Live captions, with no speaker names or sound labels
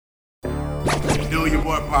do, your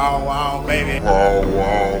boy Paul Wall, baby. Paul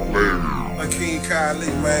Wall, baby. King Kylie,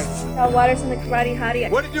 man. Y'all Waters and the Karate Hottie.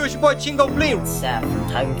 What it do? It's your boy Chingo Bling. Sap from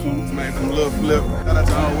Tiger King. Man, I'm Lil Flip. Shout out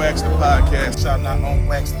to On Wax the Podcast. Shout out On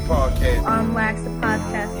Wax the Podcast. On Wax the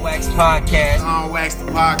Podcast. Wax Podcast. On Wax the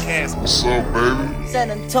Podcast. What's up, baby? San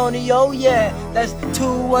Antonio, yeah. That's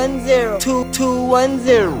 210.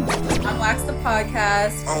 2210. On Wax the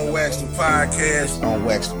Podcast. On Wax the Podcast. On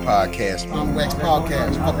Wax the Podcast. On Wax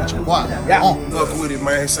Podcast. Fuck with your boy. Yeah. Fuck with it,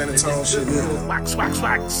 man. San Antonio shit. Wax, wax,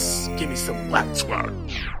 wax. Give me some wax, wax.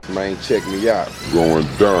 Man, check me out. Going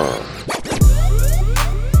down.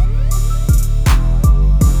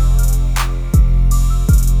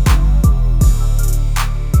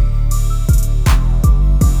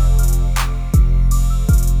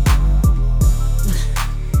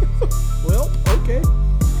 Well, okay.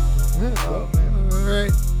 All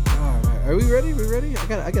right. Are we ready?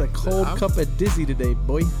 I got a cold cup of dizzy today,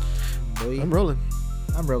 boy. I'm rolling.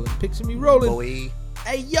 Picture me rolling. Boy.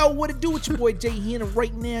 Hey, yo, what it do with your boy Jay Henner?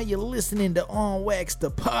 Right now, you're listening to On Wax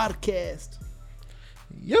the Podcast.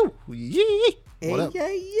 Yo, yeah. Hey, What up? yeah.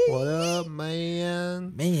 What up,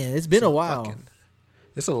 man? Man, it's been a while.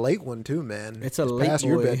 It's a late one too, man. It's a late past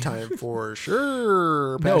your boy. bedtime for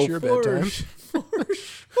sure. Past your bedtime. For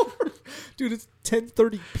sure. Dude, it's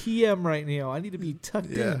 10:30 p.m. right now. I need to be tucked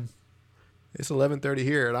Yeah. in. It's 11:30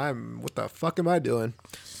 here, and what the fuck am I doing?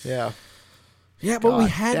 Yeah. Yeah, but we God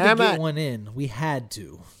had to damn get it. one in. We had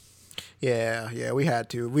to. Yeah, we had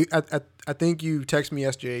to. I think you texted me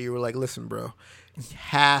yesterday. You were like, "Listen, bro, you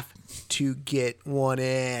have to get one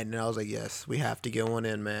in." And I was like, "Yes, we have to get one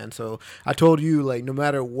in, man." So I told you, like, no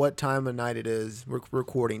matter what time of night it is, we're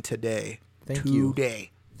recording today. Thank you.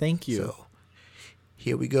 Thank you. So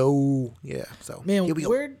here we go. Yeah. So Man, here we go.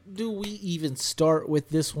 where do we even start with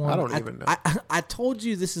this one? I don't even know. I told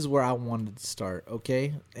you this is where I wanted to start,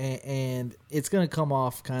 okay? And it's going to come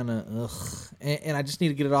off kind of ugh. And I just need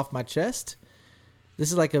to get it off my chest.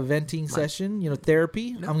 This is like a venting session,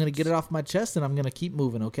 therapy. I'm going to get it off my chest, and I'm going to keep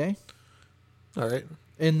moving, okay? All right.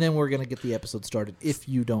 And then we're going to get the episode started, if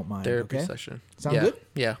you don't mind, Therapy okay? session. Sound Yeah. good?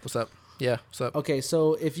 Yeah. What's up? Yeah. What's up? Okay,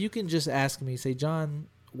 so if you can just ask me, say, John,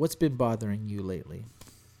 what's been bothering you lately?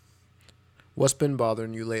 What's been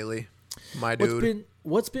bothering you lately, my dude?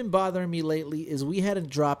 What's been bothering me lately is we hadn't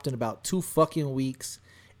dropped in about 2 fucking weeks,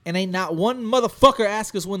 and ain't not one motherfucker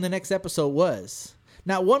asked us when the next episode was.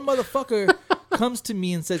 Not one motherfucker comes to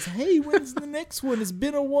me and says, "Hey, when's the next one? It's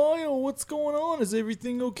been a while. What's going on? Is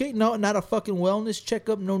everything okay?" No, not a fucking wellness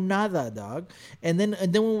checkup. No nada, dog. And then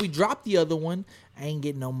when we drop the other one, I ain't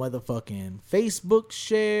getting no motherfucking Facebook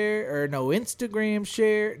share or no Instagram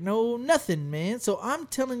share. No nothing, man. So I'm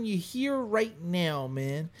telling you here right now,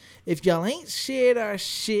 man, if y'all ain't shared our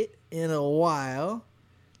shit in a while,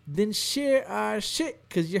 then share our shit,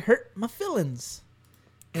 because you hurt my feelings.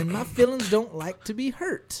 And my feelings don't like to be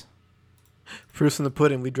hurt. Proof's in the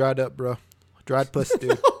pudding. We dried up, bro. Dried pussy,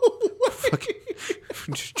 dude.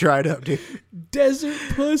 Just dried up, dude. Desert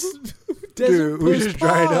puss. Dude, we just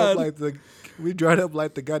dried up pod. we dried up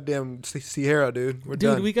like the goddamn Sierra, dude. We're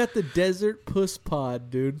Dude, done. we got the desert puss pod,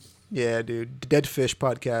 dude. Yeah, dude. Dead Fish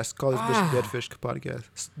podcast. Call this bitch Dead Fish podcast.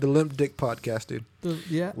 It's the Limp Dick podcast, dude.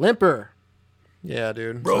 Yeah. Limper. Yeah,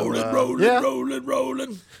 dude. Rolling. Yeah.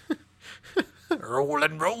 Rolling.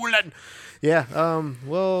 Yeah.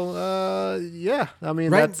 Yeah. I mean,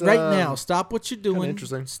 Right that's now, stop what you're doing.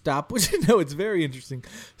 interesting. Stop what you know. It's very interesting.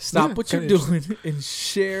 Stop what you're kinda doing and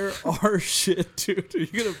share our shit, dude.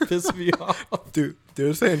 You're gonna piss me off, Dude,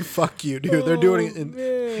 they're saying fuck you, dude. They're doing it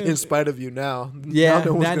man. in spite of you now. Yeah, now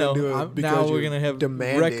no one's I know. gonna do it because now we're you're gonna have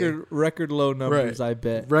demanding. record low numbers. Right. I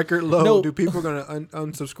bet. Record low. No. Dude, people are gonna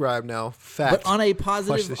unsubscribe now. Fact. But on a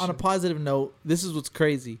Watch this positive shit. note, this is what's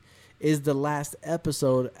crazy, is the last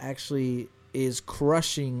episode actually is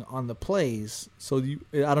crushing on the plays. So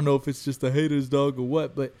I don't know if it's just the haters, dog, or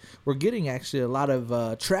what, but we're getting actually a lot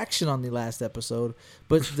of traction on the last episode.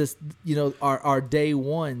 But this, our day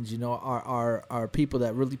ones, our people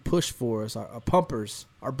that really push for us, our pumpers,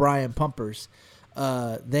 our Brian pumpers,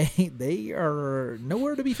 they are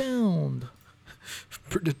nowhere to be found.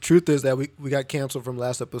 The truth is that we got canceled from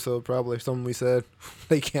last episode. Probably something we said.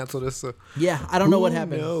 They canceled us. So Yeah, I don't know what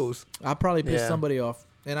happened. Who knows? I probably pissed Yeah. somebody off.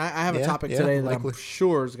 And I have a Yeah, topic yeah, today that likely. I'm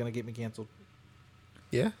sure is going to get me canceled.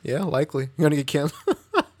 Yeah, likely. You're gonna get canceled.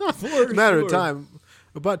 For It's a matter sure. of time.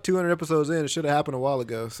 About 200 episodes in, it should have happened a while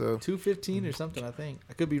ago. So 215 or something, I think.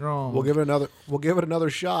 I could be wrong. we'll give it another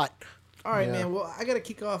shot. All right, Yeah. man. Well, I got to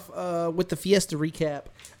kick off with the Fiesta recap.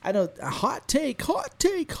 I know a hot take.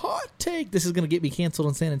 This is going to get me canceled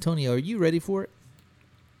in San Antonio. Are you ready for it?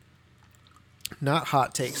 Not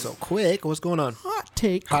hot take so quick. What's going on? Hot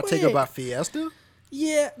take. Hot take quick. about Fiesta?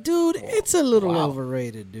 Yeah, dude, it's a little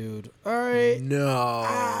overrated, dude. All right. No.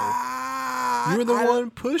 You're the one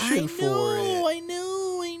pushing for it. I know.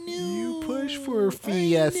 You push for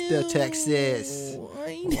Fiesta, Texas.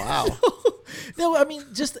 I know. Wow. No, I mean,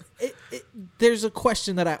 just there's a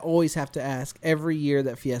question that I always have to ask every year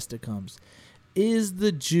that Fiesta comes: is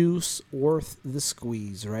the juice worth the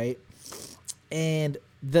squeeze? Right? And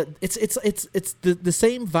it's the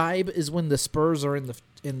same vibe as when the Spurs are in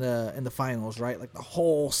the finals, right? Like the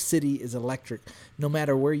whole city is electric. No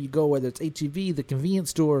matter where you go, whether it's HEB, the convenience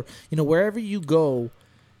store, wherever you go,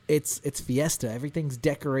 it's Fiesta. Everything's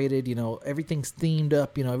decorated, everything's themed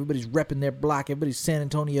up. Everybody's repping their block. Everybody's San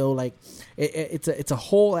Antonio. Like it's a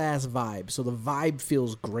whole ass vibe. So the vibe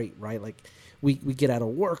feels great, right? Like we get out of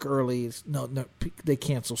work early. No, they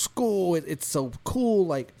cancel school. It's so cool.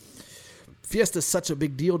 Like Fiesta's such a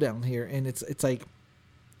big deal down here, and it's like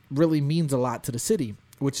really means a lot to the city,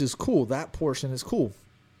 which is cool. That portion is cool.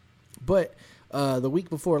 But the week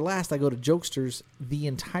before last, I go to Jokesters. The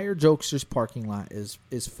entire Jokesters parking lot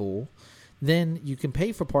is full. Then you can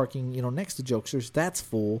pay for parking, next to Jokesters. That's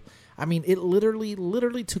full. I mean, it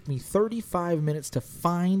literally took me 35 minutes to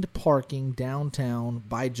find parking downtown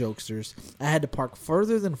by Jokesters. I had to park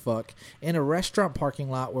further than fuck in a restaurant parking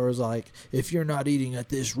lot where it was like, if you're not eating at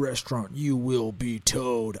this restaurant, you will be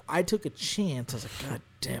towed. I took a chance. I was like, God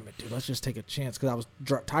damn it, dude. Let's just take a chance, because I was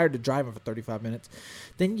tired of driving for 35 minutes.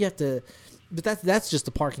 Then you have to... But that's just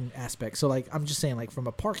the parking aspect. So, like, I'm just saying, like, from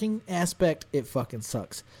a parking aspect, it fucking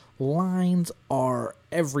sucks. Lines are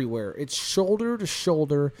everywhere. It's shoulder to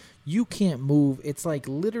shoulder. You can't move. It's, like,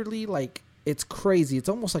 literally, like, it's crazy. It's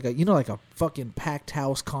almost like like a fucking packed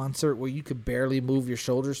house concert where you could barely move your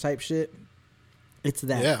shoulders type shit. It's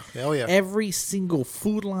that. Yeah, hell yeah. Every single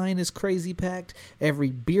food line is crazy packed.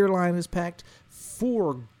 Every beer line is packed.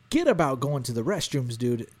 Forget about going to the restrooms,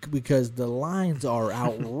 dude, because the lines are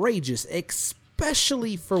outrageous,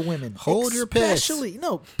 especially for women. Hold your piss.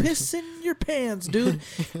 No, piss in your pants, dude.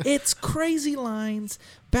 It's crazy lines,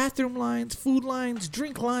 bathroom lines, food lines,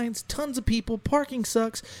 drink lines, tons of people. Parking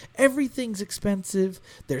sucks. Everything's expensive.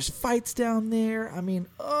 There's fights down there. I mean,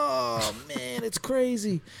 oh, man, it's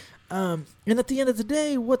crazy. And at the end of the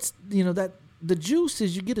day, what's, that the juice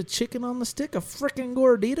is you get a chicken on the stick, a freaking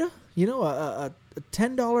gordita, a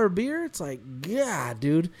 $10 beer. It's like, God,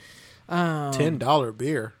 dude. $10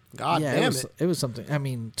 beer. God damn it. It was something. I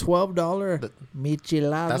mean, $12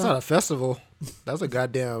 michelada. That's not a festival. That's a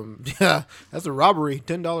goddamn, that's a robbery.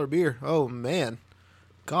 $10 beer. Oh, man.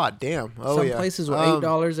 God damn. Oh, Some yeah. places with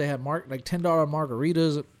 $8, they had like $10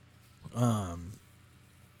 margaritas.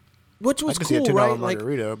 Which was I could cool, see a $10 right?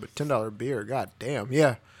 margarita, but $10 beer. God damn.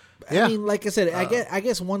 Yeah. Yeah. I mean, like I said, I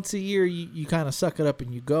guess once a year you kind of suck it up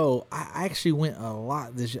and you go. I actually went a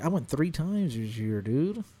lot this year. I went 3 times this year,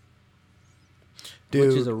 dude.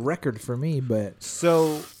 Which is a record for me, but...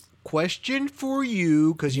 So, question for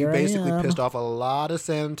you, because you Here I basically am. pissed off a lot of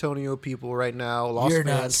San Antonio people right now. Lost You're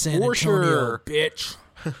fans, not San for Antonio, sure. bitch.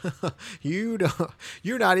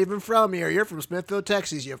 You're not even from here. You're from Smithville,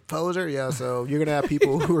 Texas, you poser. Yeah, so you're going to have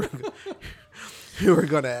people who are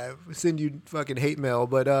going to send you fucking hate mail.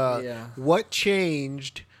 But what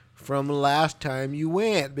changed from last time you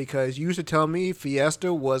went? Because you used to tell me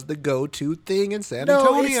Fiesta was the go-to thing in San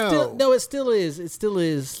Antonio. It still is. It still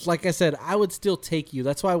is. Like I said, I would still take you.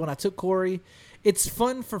 That's why when I took Corey, it's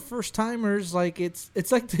fun for first timers. Like it's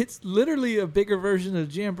literally a bigger version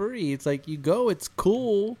of Jamboree. It's like you go, it's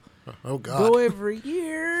cool. Oh God. Go every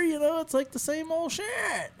year, it's like the same old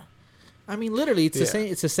shit. I mean, literally, it's the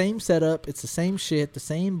same. It's the same setup. It's the same shit. The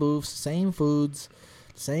same booths. The same foods.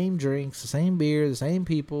 Same drinks, the same beer, the same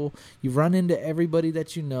people. You run into everybody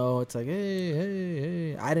that you know. It's like,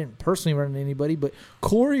 hey. I didn't personally run into anybody, but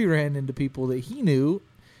Corey ran into people that he knew.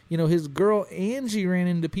 His girl Angie ran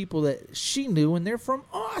into people that she knew, and they're from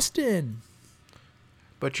Austin.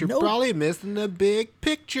 But you're probably missing the big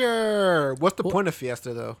picture. What's the point of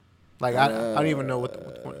Fiesta, though? Like, I don't even know what the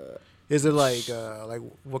point. Is it like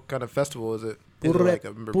what kind of festival is it? Is it like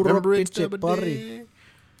a remembrance type of day?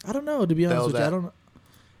 I don't know, to be honest with you. I don't know.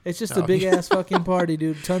 It's just a big ass fucking party,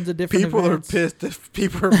 dude. Tons of different people events. are pissed if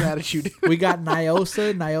people are mad at you. We got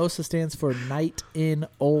NIOSA. NIOSA stands for Night in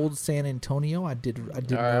Old San Antonio. I do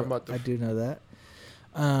know that.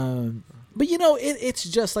 But it's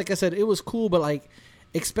just like I said, it was cool, but like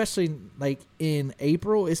especially like in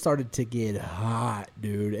April, it started to get hot,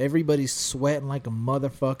 dude. Everybody's sweating like a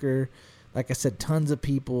motherfucker. Like I said, tons of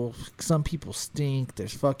people. Some people stink.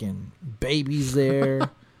 There's fucking babies there,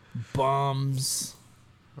 bums.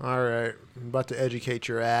 All right, I'm about to educate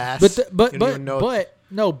your ass. But You don't even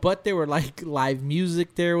know- but they were like live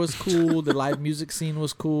music there was cool. The live music scene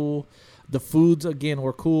was cool. The foods again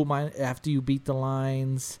were cool. After you beat the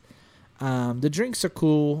lines, the drinks are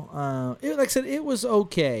cool. Like I said, it was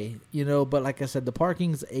okay, But like I said, the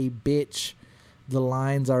parking's a bitch. The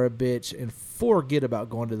lines are a bitch, and forget about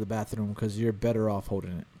going to the bathroom because you're better off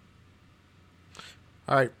holding it.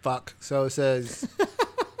 All right, fuck. So it says,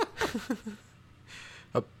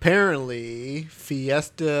 apparently,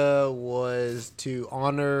 Fiesta was to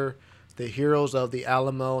honor the heroes of the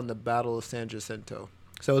Alamo and the Battle of San Jacinto.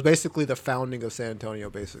 So it's basically the founding of San Antonio,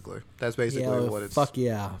 basically. That's basically what it's... Fuck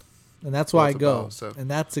yeah. And that's why I go. About, so. And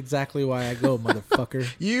that's exactly why I go, motherfucker.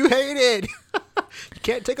 You hate it. You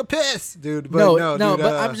can't take a piss, dude. But no, dude,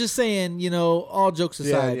 but I'm just saying, all jokes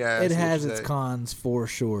aside, yeah, it has its cons for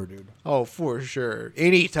sure, dude. Oh, for sure.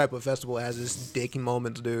 Any type of festival has its dicking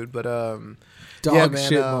moments, dude. But dog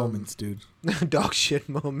shit moments, dude. Dog shit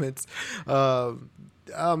moments. Oh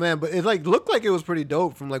man, but it looked like it was pretty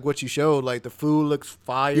dope from what you showed. Like the food looks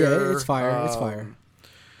fire. Yeah, it's fire. It's fire.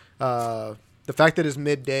 The fact that it's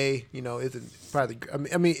midday, isn't probably.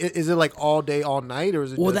 I mean, is it all day, all night, or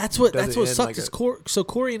is it? Well, that's what sucks. So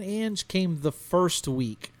Corey and Ange came the first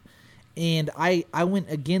week, and I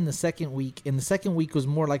went again the second week, and the second week was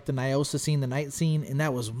more like the Nyosa scene, the night scene, and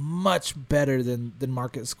that was much better than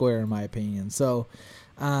Market Square in my opinion. So.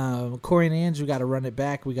 Corey and Ange, we got to run it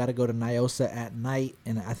back. We got to go to Nyosa at night,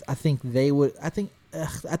 and I think they would. I think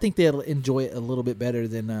they'll enjoy it a little bit better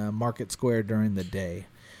than Market Square during the day.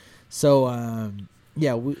 So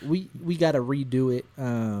yeah, we got to redo it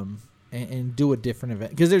and do a different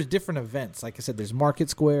event because there's different events. Like I said, there's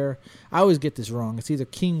Market Square. I always get this wrong. It's either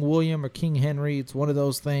King William or King Henry. It's one of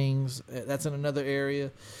those things. That's in another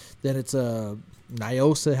area. Then it's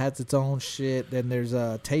Nyosa has its own shit. Then there's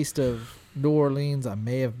a Taste of New Orleans. I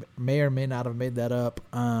may or may not have made that up.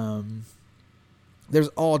 There's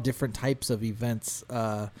all different types of events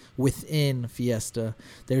within Fiesta.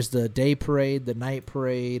 There's the day parade, the night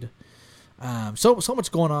parade. So much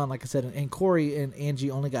going on, like I said, and Corey and Angie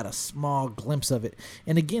only got a small glimpse of it.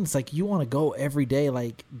 And again, it's like you want to go every day.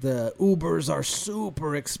 Like the Ubers are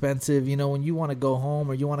super expensive. When you want to go home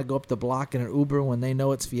or you want to go up the block in an Uber, when they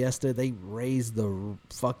know it's Fiesta, they raise the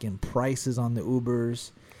fucking prices on the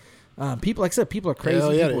Ubers. People, like I said, people are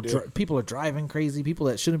crazy. People are driving crazy. People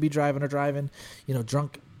that shouldn't be driving are driving.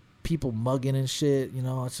 Drunk people mugging and shit.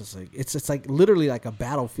 It's just like it's like literally like a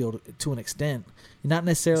battlefield to an extent. Not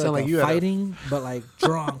necessarily like fighting, but like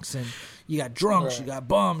drunks and you got drunks, you got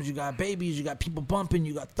bums, you got babies, you got people bumping,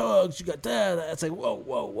 you got thugs, you got that. It's like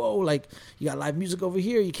whoa. Like you got live music over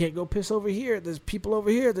here. You can't go piss over here. There's people over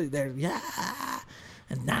here. They're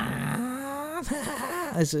and nah.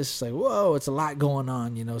 It's just like whoa. It's a lot going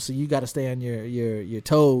on, So you got to stay on your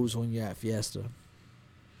toes when you're at Fiesta.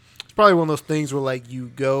 It's probably one of those things where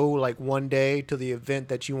you go one day to the event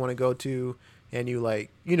that you want to go to, and you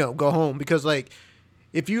go home because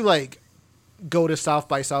if you go to South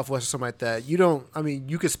by Southwest or something like that,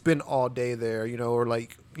 you could spend all day there, or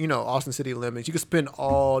Austin City Limits. You could spend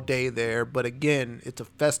all day there, but again, it's a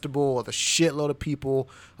festival with a shitload of people.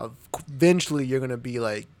 Eventually, you're gonna be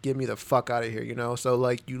get me the fuck out of here, So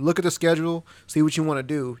you look at the schedule, see what you want to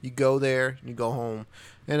do. You go there, and you go home,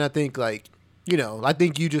 and I think I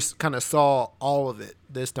think you just kind of saw all of it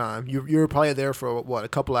this time. You were probably there for a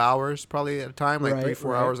couple of hours, probably at a time,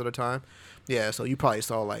 3-4 hours at a time. Yeah, so you probably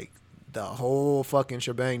saw the whole fucking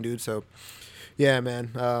shebang, dude. So, yeah,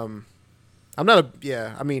 man. I'm not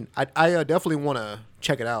I definitely want to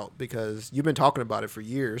check it out because you've been talking about it for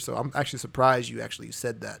years. So I'm actually surprised you actually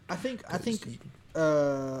said that. I think it's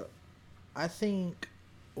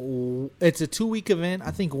a 2-week event.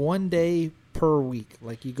 I think 1 day per week.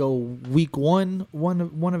 You go week one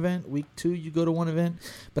event, week 2 you go to one event.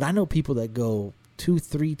 But I know people that go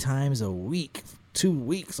 2-3 times a week, 2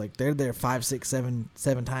 weeks. They're there 5, 6,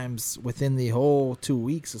 7 times within the whole 2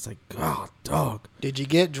 weeks. It's God, dog. Did you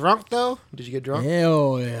get drunk though? Did you get drunk?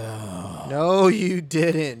 Hell yeah. No, you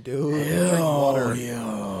didn't, dude. Hell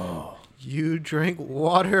yeah. You drink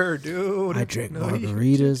water, dude. I drink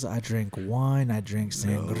margaritas. I drink wine. I drink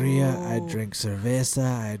sangria. I drink cerveza.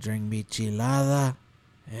 I drink michelada.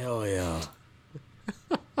 Hell yeah.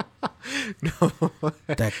 No.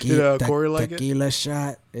 Tequila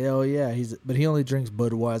shot. Hell yeah. But he only drinks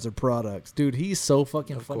Budweiser products. Dude, he's so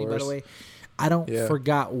fucking funny, by the way. I don't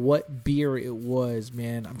forgot what beer it was,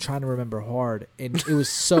 man. I'm trying to remember hard. And it was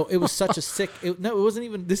such a sick. It wasn't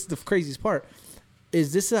even, this is the craziest part.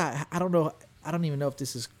 I don't know. I don't even know if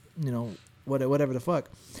this is, whatever the fuck.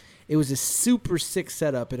 It was a super sick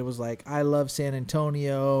setup, and it was like, I love San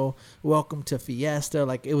Antonio, welcome to Fiesta.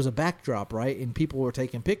 Like, it was a backdrop, right? And people were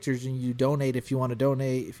taking pictures, and you donate if you want to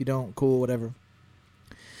donate. If you don't, cool, whatever.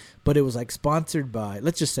 But it was like sponsored by,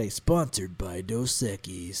 let's just say sponsored by Dos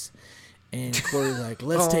Equis. And Corey's like,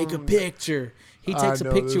 let's take a picture. He takes a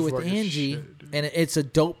picture with Angie, and it's a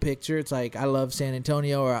dope picture. It's like, I love San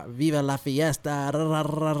Antonio, or Viva la Fiesta, rah, rah,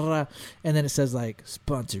 rah, rah. And then it says, like,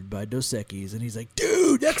 sponsored by Dos Equis. And he's like,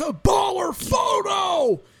 dude, that's a baller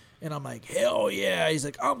photo. And I'm like, hell yeah. He's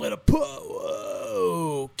like, I'm going to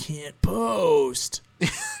whoa, can't post.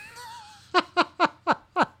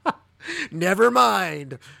 Never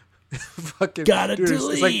mind. Fucking Gotta dude,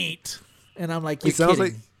 delete. And I'm like, you're sounds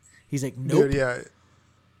kidding. like- He's like, nope. Dude, yeah.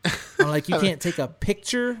 I'm like, you can't take a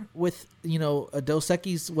picture with, a Dos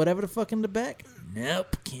Equis, whatever the fuck in the back?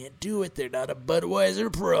 Nope, can't do it. They're not a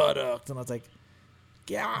Budweiser product. And I was like,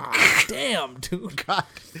 God damn, dude. God.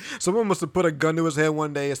 Someone must have put a gun to his head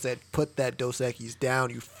one day and said, put that Dos Equis down,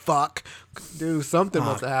 you fuck. Dude, something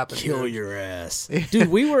must have happened. Kill dude. your ass. Dude,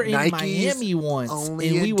 we were in Nikes, Miami once, and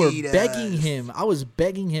only we were Adidas. begging him. I was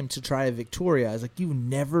begging him to try a Victoria. I was like, you've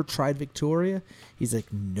never tried Victoria? He's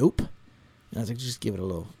like, nope. And I was like, just give it a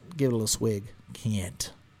little swig.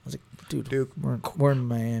 Can't. I was like, dude. We're in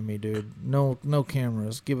Miami, dude. No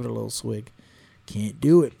cameras. Give it a little swig. Can't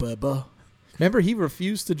do it, Bubba. Remember, he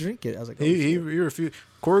refused to drink it. I was like, He refused.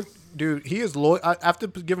 Corey, dude, he is loyal. I have to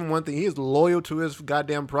give him one thing. He is loyal to his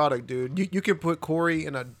goddamn product, dude. You can put Corey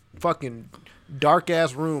in a fucking dark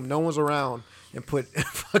ass room, no one's around, and put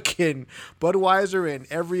fucking Budweiser and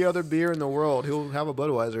every other beer in the world. He'll have a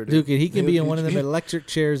Budweiser, dude. Dude, he can be in one of them electric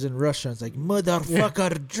chairs in Russia. It's like,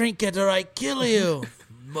 motherfucker, drink it or I kill you.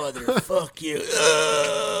 Motherfuck you.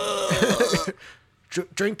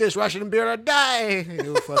 Drink this Russian beer or die.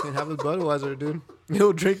 He'll fucking have his Budweiser, dude.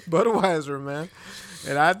 He'll drink Budweiser, man.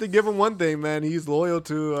 And I have to give him one thing, man. He's loyal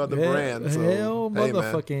to the brand. So, Hell, hey,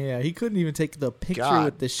 motherfucking yeah. He couldn't even take the picture God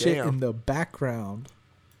with the shit damn. in the background.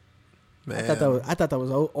 man. I thought that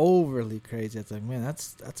was overly crazy. It's like, man,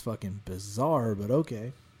 that's fucking bizarre, but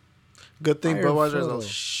okay. Good thing Fire Budweiser photo. is a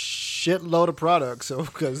shitload of products. So,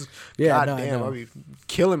 because, Yeah, God damn, I know. I'd be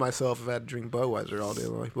killing myself if I had to drink Budweiser all day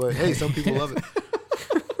long. But, hey, some people love it.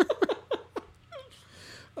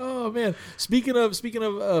 Oh man! Speaking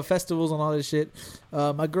of festivals and all this shit,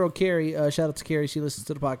 my girl Carrie, shout out to Carrie. She listens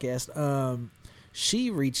to the podcast. She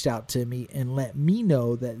reached out to me and let me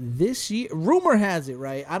know that this year, rumor has it,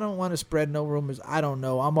 right? I don't want to spread no rumors. I don't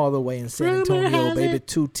know. I'm all the way in San Antonio, baby.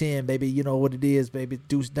 210, baby. You know what it is, baby.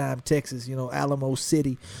 Deuce Dime, Texas. Alamo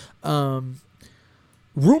City.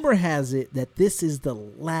 Rumor has it that this is the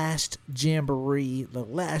last jamboree, the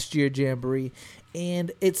last year jamboree,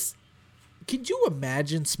 and it's. Could you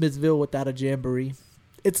imagine Smithville without a jamboree?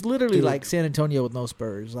 It's literally Dude. like San Antonio with no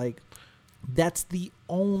Spurs. Like, that's the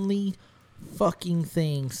only fucking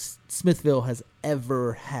thing Smithville has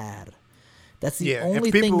ever had. That's the Yeah, and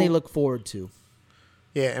only thing people- they look forward to.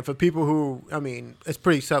 Yeah, and for people who, I mean, it's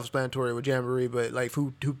pretty self-explanatory with Jamboree, but like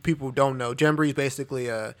who people don't know, Jamboree is basically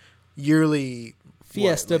a yearly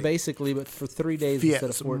Fiesta, like, basically, but for 3 days Fiesta.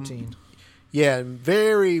 instead of 14. Yeah, and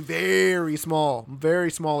very, very small,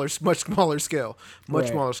 much smaller scale, much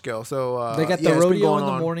Right. smaller scale. So They got yeah, the it's been rodeo going in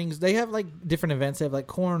the on. mornings. They have like different events. They have like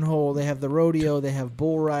cornhole. They have the rodeo. They have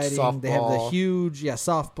bull riding. They have the Softball. huge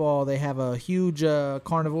softball. They have a huge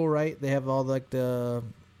carnival, right? They have all like the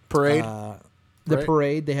Parade. the right?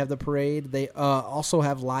 parade. They have the parade. They also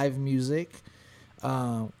have live music,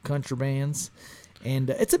 country bands, and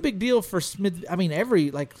it's a big deal for Smith. I mean,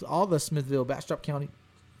 all the Smithville, Bastrop County,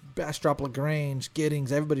 Bastrop, LaGrange,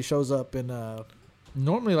 Giddings, everybody shows up, and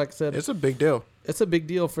normally, like I said, It's a big deal. it's a big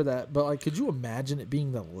deal for that. But like, could you imagine it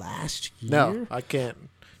being the last year? No, I can't.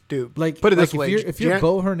 Dude, Like, put it this like way. if you're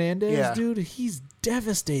Bo Hernandez, Yeah. dude, he's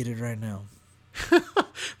devastated right now.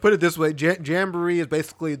 Put it this way, Jamboree is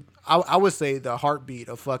basically, I would say, the heartbeat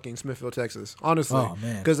of fucking Smithville, Texas. Honestly, Oh,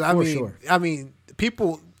 man, because for sure. I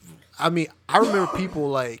remember people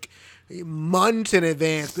like months in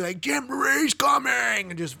advance be like, Jamboree's coming,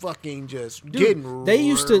 and just fucking getting they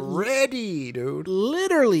used to- ready, dude.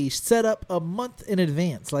 Literally set up a month in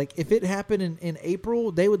advance. Like if it happened in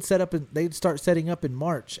April, they would they'd start setting up in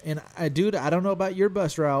March. And I don't know about your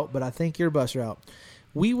bus route, but I think your bus route.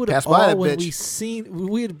 We would have Pass by all that when bitch.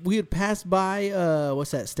 we had passed by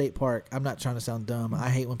what's that state park? I'm not trying to sound dumb. I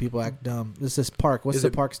hate when people act dumb. This park. What's Is the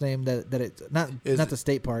it- park's name? That it's not Is not it- the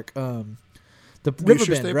state park. The You sure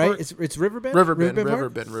Riverbend, state right? park? It's Riverbend. Riverbend.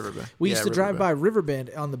 Park? We used Yeah, to drive by Riverbend.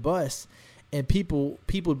 Riverbend on the bus, and people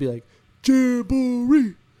would be like,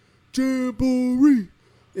 Jamboree, Jamboree,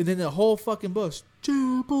 and then the whole fucking bus,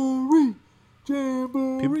 Jamboree,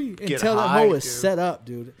 Jamboree. And get tell them hyped, Mo is dude. set up,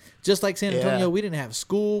 dude. Just like San Antonio, Yeah. we didn't have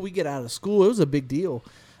school. We get out of school. It was a big deal.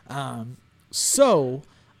 So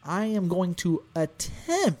I am going to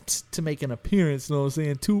attempt to make an appearance, you know what I'm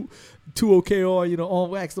saying? 2OKR, on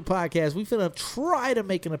Wax the Podcast. We finna try to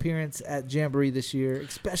make an appearance at Jamboree this year,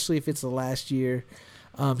 especially if it's the last year.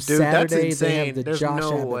 that's Saturday, they insane. have the There's Josh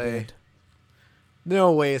no Abbott way. band.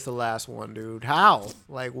 No way it's the last one, dude. How?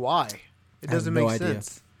 Like, why? It I have doesn't no make idea.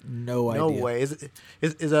 sense. No No idea. way.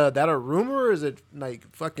 Is that a rumor or is it like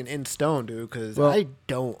fucking in stone, dude? Because Well, I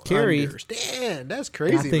don't Carrie- understand. That's I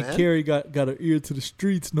crazy, think man. Carrie got her ear to the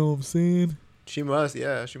streets, know what I'm saying? She must,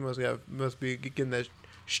 yeah. She must be getting that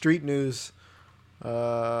street news.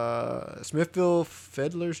 Smithville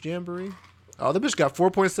Fiddlers Jamboree. Oh, the bitch got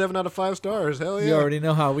 4.7 out of 5 stars. Hell yeah. You already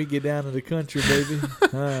know how we get down in the country, baby.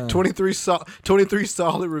 23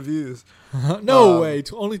 solid reviews. No way.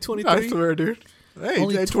 Only 23? I swear, dude. Hey,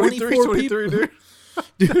 Only 23, 24 23, people. dude.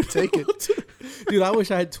 Dude, Take it. Dude, I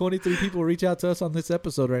wish I had 23 people reach out to us on this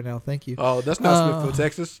episode right now. Thank you. Oh, that's not Smithville,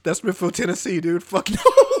 Texas. That's Smithville, Tennessee, dude. Fuck you.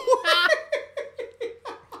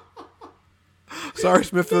 Sorry,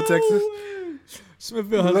 Smithville, Texas.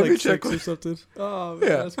 Smithville has Let me like check 6 or something. Oh, man,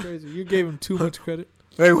 Yeah. that's crazy. You gave him too much credit.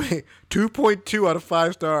 Hey, wait. 2.2 out of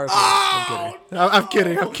 5 stars. I'm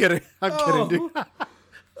kidding. I'm kidding, dude.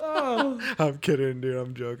 I'm kidding, dude.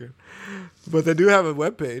 I'm joking. But they do have a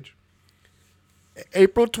webpage.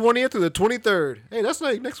 April 20th through the 23rd. Hey, that's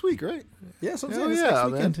like next week, right? Yeah, so Hell it's yeah, next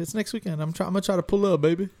weekend. man. It's next weekend. I'm gonna try to pull up,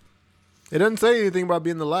 baby. It doesn't say anything about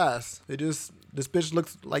being the last. It just, this bitch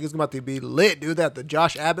looks like it's about to be lit, dude. That the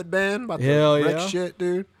Josh Abbott band about Hell to wreck yeah. shit,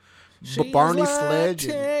 dude. She's Barney like Sledge.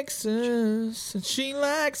 And Texas, and she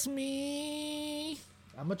likes me.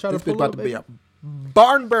 I'm gonna try to this bitch pull about up, to be baby. a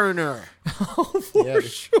barn burner. For Yeah, dude.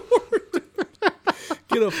 sure.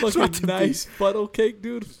 Get a about to fucking be- nice funnel cake,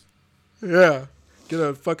 dude. Yeah. Get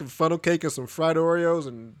a fucking funnel cake and some fried Oreos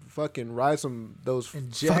and fucking ride some those And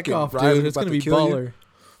jack fucking off, rides dude. It's about gonna to be kill you. baller.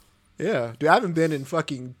 Yeah, dude. I haven't been in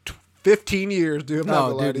fucking 15 years, dude. I'm not No,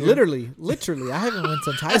 gonna lie dude, to you. literally. I haven't went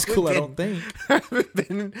since high school, I don't think. I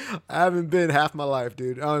haven't been half my life,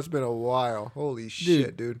 dude. Oh, it's been a while. Holy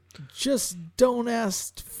shit, dude. Just don't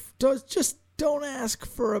ask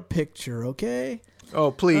for a picture, okay? Oh,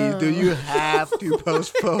 please, dude. You have to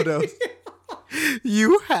post photos.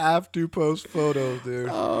 You have to post photos, dude.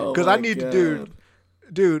 Oh, Because I my need to, God.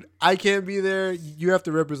 dude, I can't be there. You have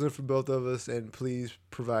to represent for both of us, and please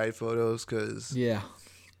provide photos. Because Yeah.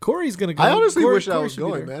 Corey's gonna go. I honestly Corey- wish I Corey was should be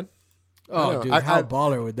going, there. man. I Oh, know. dude, I- how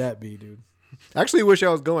baller would that be, dude? I actually wish I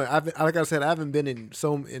was going. Like I said, I haven't been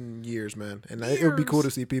in years, man. And it would be cool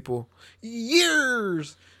to see people.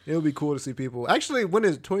 Years. It would be cool to see people. Actually, when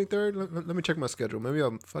is it? 23rd? Let me check my schedule. Maybe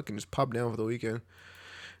I'll fucking just pop down for the weekend.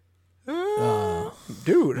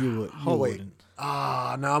 Dude. You would. Oh, You wait. wouldn't.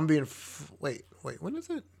 No, I'm being. Wait. When is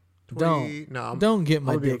it? 20, Don't. No, Don't get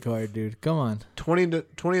my I'll be dick hard, dude. Come on. 20 to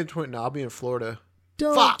 20. No, I'll be in Florida.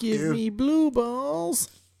 Don't Fuck, give dude. me blue balls.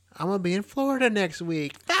 I'm gonna be in Florida next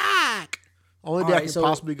week. Fuck. Only All day I right, can so-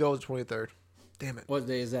 possibly go is 23rd. Damn it. What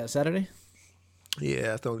day is that? Saturday? Yeah,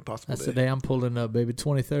 that's the only possible That's day. the day I'm pulling up, baby.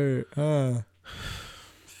 23rd.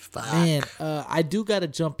 Fuck. Man, I do got to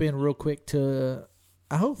jump in real quick to.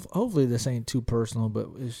 Hopefully this ain't too personal, but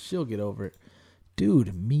she'll get over it.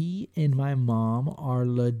 Dude, me and my mom are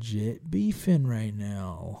legit beefing right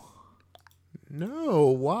now. No,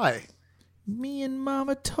 why? Me and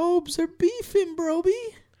Mama Tobes are beefing, broby.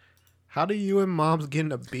 How do you and mom's get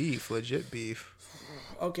into beef? Legit beef.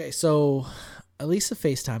 Okay, so Elisa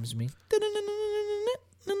FaceTimes me.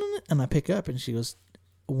 And I pick up and she goes,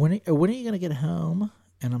 when are you going to get home?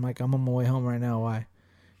 And I'm like, I'm on my way home right now. Why?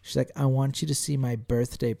 She's like, I want you to see my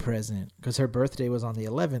birthday present. Because her birthday was on the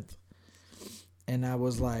 11th. And I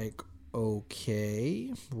was like,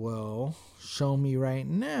 okay, well, show me right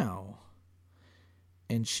now.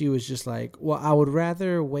 And she was just like, well, I would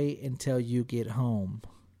rather wait until you get home.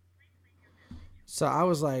 So I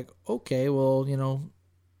was like, okay, well,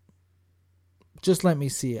 just let me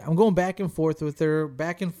see it. I'm going back and forth with her,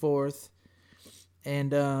 back and forth.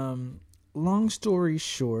 And long story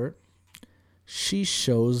short, she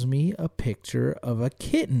shows me a picture of a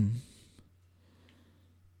kitten.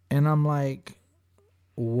 And I'm like,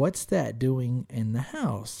 what's that doing in the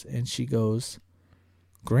house? And she goes,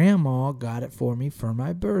 Grandma got it for me for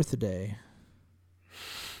my birthday.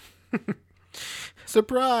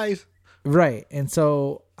 Surprise. Right. And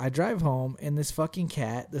so I drive home and this fucking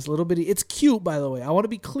cat, this little bitty, it's cute, by the way. I want to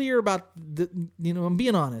be clear about I'm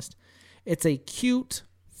being honest. It's a cute,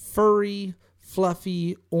 furry,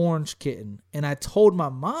 fluffy orange kitten. And I told my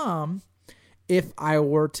mom if I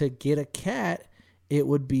were to get a cat, it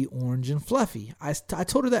would be orange and fluffy. I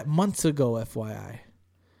told her that months ago, FYI.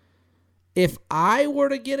 If I were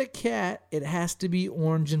to get a cat, it has to be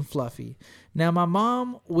orange and fluffy. Now, my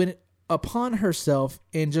mom went upon herself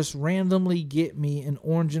and just randomly get me an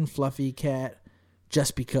orange and fluffy cat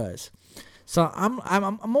just because. So I'm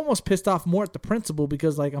almost pissed off more at the principal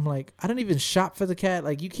because I'm like, I didn't even shop for the cat.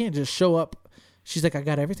 Like, you can't just show up. She's like, I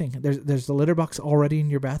got everything. There's the litter box already in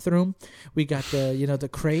your bathroom. We got the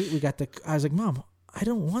crate. I was like, Mom, I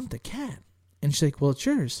don't want the cat. And she's like, well, it's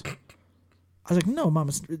yours. I was like, no, Mom,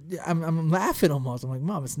 I'm laughing almost. I'm like,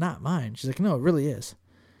 Mom, it's not mine. She's like, no, it really is.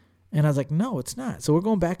 And I was like, no, it's not. So we're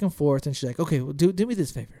going back and forth. And she's like, okay, well, do me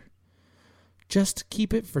this favor. Just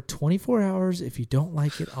keep it for 24 hours. If you don't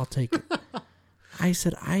like it, I'll take it. I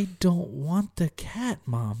said, I don't want the cat,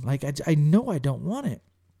 Mom. Like, I know I don't want it.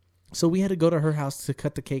 So we had to go to her house to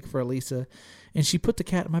cut the cake for Elisa. And she put the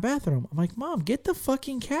cat in my bathroom. I'm like, Mom, get the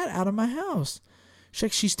fucking cat out of my house. She's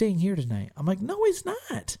like, she's staying here tonight. I'm like, no, it's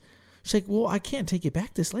not. She's like, well, I can't take it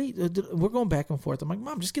back this late. We're going back and forth. I'm like,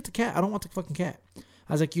 Mom, just get the cat. I don't want the fucking cat.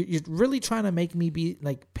 I was like, you're really trying to make me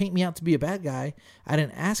paint me out to be a bad guy. I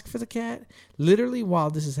didn't ask for the cat. Literally, while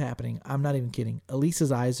this is happening, I'm not even kidding.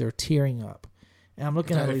 Elisa's eyes are tearing up. And I'm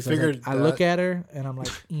looking at Elisa. I look at her, and I'm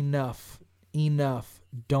like, enough.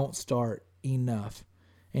 Don't start. Enough.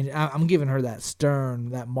 And I'm giving her that stern,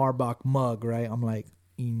 that Marbach mug, right? I'm like,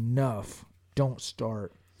 enough. Don't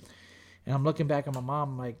start. And I'm looking back at my mom,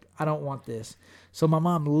 I'm like, I don't want this. So my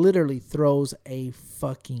mom literally throws a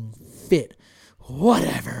fucking fit.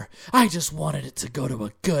 Whatever. I just wanted it to go to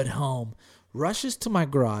a good home. Rushes to my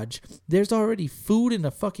garage. There's already food in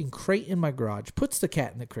a fucking crate in my garage. Puts the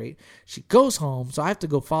cat in the crate. She goes home, so I have to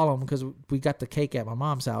go follow him because we got the cake at my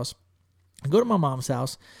mom's house. I go to my mom's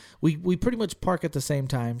house. We pretty much park at the same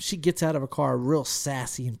time. She gets out of her car real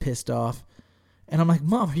sassy and pissed off. And I'm like,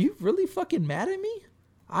 Mom, are you really fucking mad at me?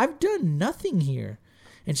 I've done nothing here.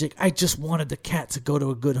 And she's like, I just wanted the cat to go to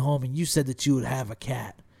a good home, and you said that you would have a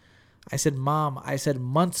cat. I said, Mom,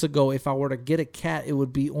 months ago, if I were to get a cat, it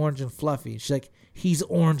would be orange and fluffy. She's like, he's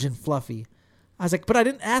orange and fluffy. I was like, but I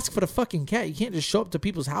didn't ask for the fucking cat. You can't just show up to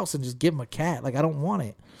people's house and just give them a cat. Like, I don't want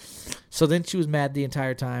it. So then she was mad the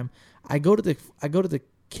entire time. I go to the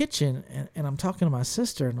kitchen and I'm talking to my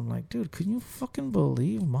sister and I'm like, dude, can you fucking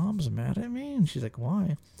believe Mom's mad at me? And she's like,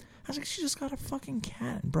 why? I was like, she just got a fucking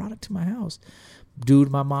cat and brought it to my house. Dude,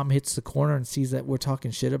 my mom hits the corner and sees that we're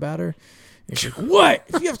talking shit about her. And she's like, what?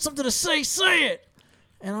 If you have something to say it.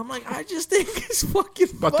 And I'm like, I just think it's fucking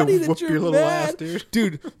funny that you're your little mad. ass,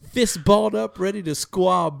 dude. Fist balled up, ready to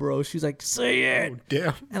squab, bro. She's like, say it. Oh,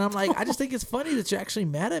 damn. And I'm like, I just think it's funny that you're actually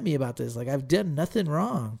mad at me about this. Like, I've done nothing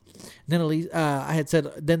wrong. And then I had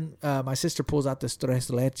said, my sister pulls out this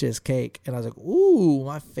tres leches cake. And I was like, ooh,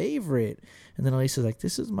 my favorite. And then Elisa's like,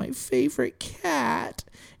 this is my favorite cat.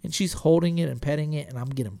 And she's holding it and petting it. And I'm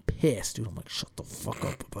getting pissed, dude. I'm like, shut the fuck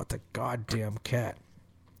up about the goddamn cat.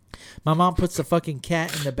 My mom puts the fucking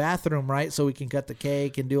cat in the bathroom, right, so we can cut the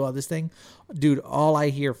cake and do all this thing. Dude, all I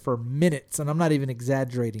hear for minutes, and I'm not even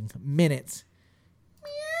exaggerating, minutes.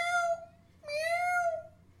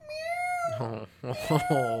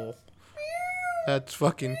 Oh, that's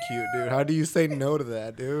fucking cute, dude. How do you say no to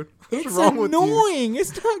that, dude? What's It's wrong with you? annoying.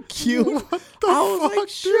 It's not cute. What the I was fuck, like,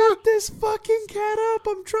 shut this fucking cat up.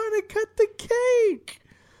 I'm trying to cut the cake.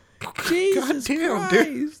 Jesus Goddamn, Christ.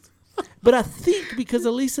 dude. But I think because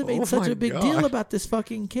Elisa made Oh such my a big God. deal about this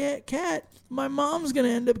fucking cat, my mom's going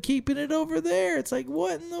to end up keeping it over there. It's like,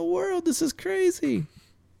 what in the world? This is crazy.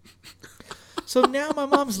 So now my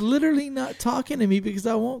mom's literally not talking to me because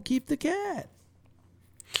I won't keep the cat.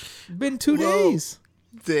 Been 2 days.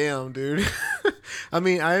 Damn, dude. I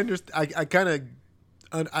mean, I understand. I kind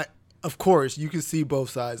of, of course, you can see both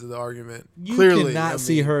sides of the argument. You Clearly, cannot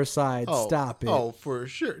see her side. Oh, Stop it. Oh, for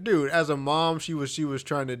sure, dude. As a mom, she was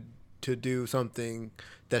trying to do something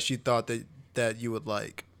that she thought that you would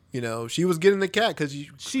like. You know, she was getting the cat because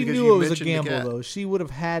she knew it was a gamble, though. She would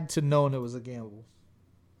have had to known it was a gamble.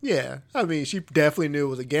 Yeah, I mean, she definitely knew it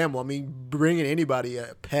was a gamble. I mean, bringing anybody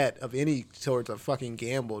a pet of any sort's a fucking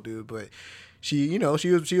gamble, dude. But she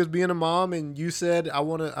was being a mom, and you said, I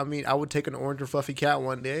would take an orange or fluffy cat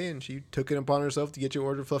one day, and she took it upon herself to get you an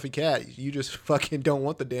orange or fluffy cat. You just fucking don't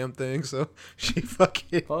want the damn thing, so she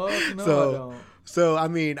fucking. Fuck no, so, I don't. So I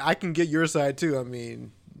mean, I can get your side too. I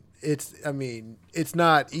mean, it's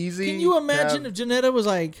not easy. Can you imagine if Janetta was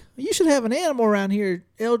like, you should have an animal around here,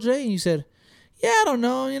 LJ, and you said, yeah, I don't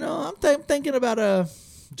know, I'm thinking about a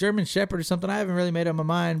German Shepherd or something. I haven't really made up my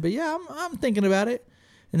mind, but yeah, I'm thinking about it.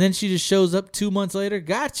 And then she just shows up 2 months later,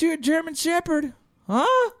 got you a German Shepherd,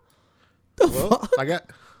 huh? The fuck?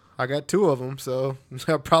 I I got 2 of them, so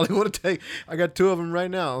I probably would have taken. I got 2 of them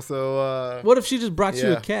right now, so. What if she just brought you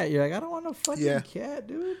yeah. a cat? You're like, I don't want no fucking cat,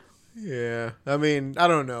 dude. Yeah, I mean, I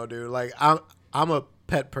don't know, dude. Like, I'm a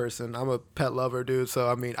pet person. I'm a pet lover, dude. So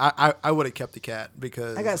I mean, I would have kept the cat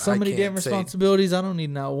because I got so many damn responsibilities. I don't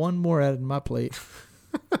need not one more added to my plate.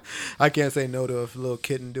 I can't say no to a little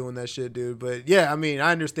kitten doing that shit, dude. But yeah, I mean,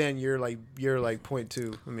 I understand you're like point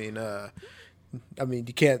 2. I mean,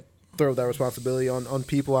 you can't throw that responsibility on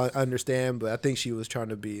people. I understand, but I think she was trying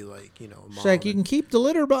to be like, you know, She's like, you can keep the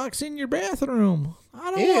litter box in your bathroom.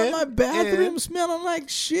 I don't want my bathroom smelling like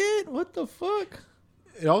shit. What the fuck?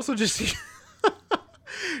 It also just.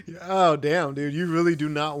 Oh damn, dude! You really do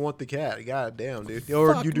not want the cat. God damn, dude.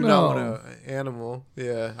 Or Fuck you do no. not want an animal.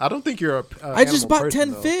 Yeah, I don't think you're a. I just bought person,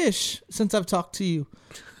 10 though. fish since I've talked to you.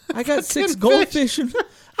 I got 6 goldfish and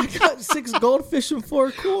I got 6 goldfish and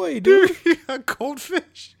 4 koi, dude. Dude, you got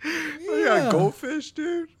goldfish. You got goldfish,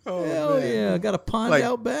 dude. Oh Hell man. yeah! I got a pond Like-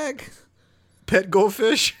 out back. Pet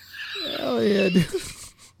goldfish. Hell yeah, dude.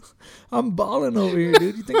 I'm balling over here,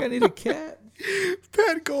 dude. You think I need a cat?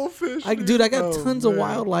 Pet goldfish. Dude, I got tons of man.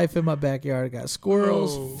 wildlife in my backyard. I got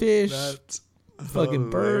squirrels, fish, That's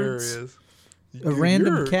fucking birds, hilarious. a Dude,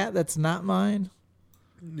 random you're- cat that's not mine.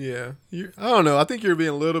 Yeah, I don't know. I think you're being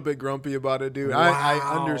a little bit grumpy about it, dude. I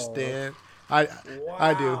understand. I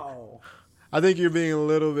do. I think you're being a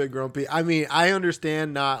little bit grumpy. I mean, I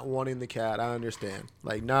understand not wanting the cat. I understand.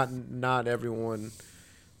 Like, not everyone,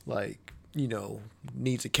 like, you know,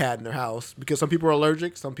 needs a cat in their house because some people are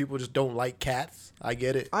allergic. Some people just don't like cats. I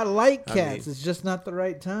get it. I like I cats. mean- It's just not the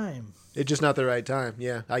right time. It's just not the right time.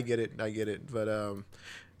 Yeah, I get it. But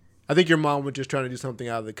I think your mom was just trying to do something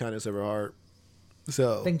out of the kindness of her heart.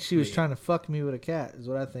 So I think she was trying to fuck me with a cat, is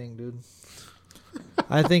what I think, dude.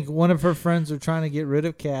 I think one of her friends were trying to get rid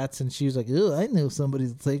of cats, and she was like, "Ew, I know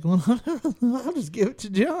somebody's take one. I'll just give it to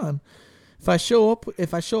John. If I show up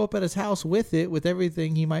at his house with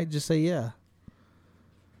everything, he might just say yeah."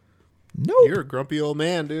 Nope. You're a grumpy old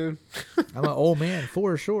man, dude. I'm an old man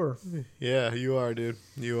for sure. Yeah, you are, dude.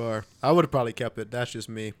 You are. I would have probably kept it. That's just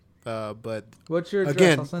me. But What's your address?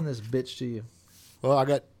 Again- I'll send this bitch to you. well, I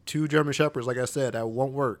got 2 German Shepherds, like I said, that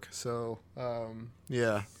won't work. So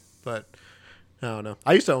yeah, but I don't know.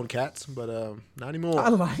 I used to own cats, but not anymore. I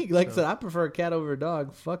like I said, I prefer a cat over a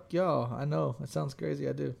dog. Fuck y'all. I know it sounds crazy.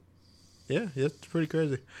 I do. Yeah, it's pretty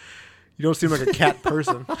crazy. You don't seem like a cat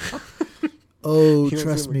person. Oh, You don't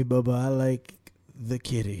trust seem me, Bubba. I like the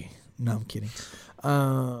kitty. No, I'm kidding.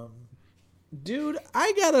 Dude,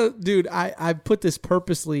 I put this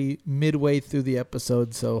purposely midway through the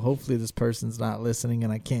episode, so hopefully this person's not listening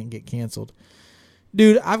and I can't get canceled.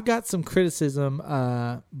 Dude, I've got some criticism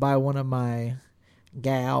by one of my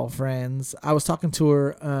gal friends. I was talking to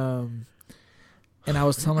her, and I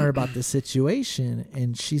was telling her about the situation,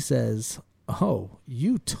 and she says, "Oh,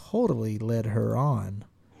 you totally led her on."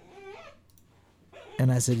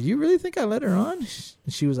 And I said, "You really think I led her on?"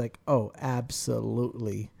 And she was like, "Oh,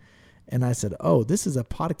 absolutely." And I said, "Oh, this is a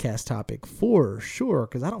podcast topic for sure,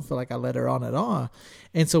 because I don't feel like I led her on at all."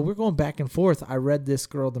 And so we're going back and forth. I read this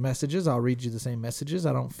girl the messages. I'll read you the same messages.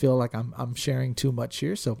 I don't feel like I'm sharing too much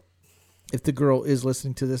here. So if the girl is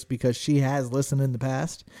listening to this, because she has listened in the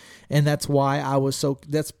past, and that's why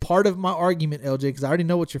that's part of my argument, LJ, because I already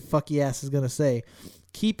know what your fucky ass is going to say.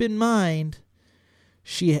 Keep in mind,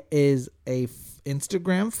 she is a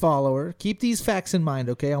Instagram follower. Keep these facts in mind,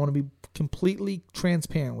 okay? I want to be completely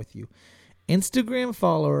transparent with you. Instagram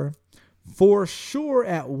follower, for sure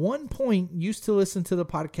at one point used to listen to the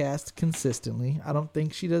podcast consistently. I don't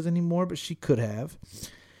think she does anymore, but she could have.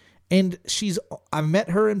 And I met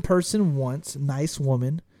her in person once, nice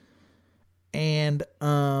woman, and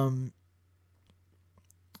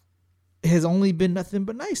has only been nothing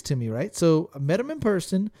but nice to me, right? So I met him in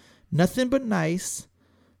person, nothing but nice,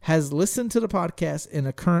 has listened to the podcast, and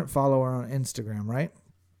a current follower on Instagram, right?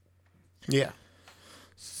 Yeah.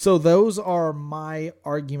 So those are my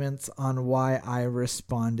arguments on why I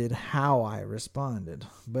responded how I responded.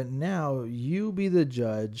 But now you be the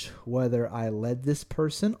judge whether I led this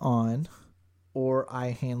person on or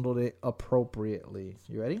I handled it appropriately.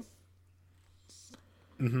 You ready?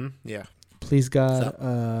 Mm-hmm. Yeah. Please,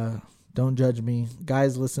 God, don't judge me.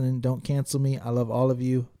 Guys listening, don't cancel me. I love all of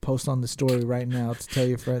you. Post on the story right now to tell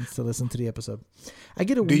your friends to listen to the episode. I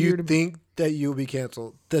get a Do weird... you think that you'll be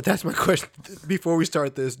canceled? That's my question. Before we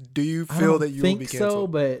start this, do you feel that you will be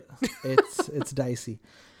canceled? I don't think so, but it's dicey.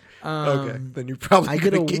 Okay, then you probably I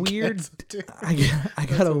get a get weird canceled, too. I got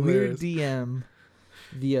That's a weird hilarious. DM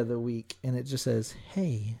the other week, and it just says,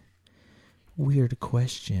 "Hey, weird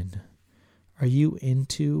question. Are you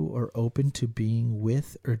into or open to being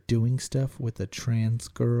with or doing stuff with a trans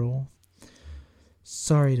girl?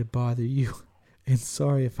 Sorry to bother you, and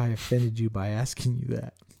sorry if I offended you by asking you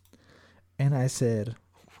that. And I said,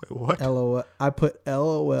 Wait, what? LOL. I put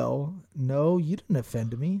LOL. No, you didn't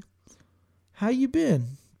offend me. How you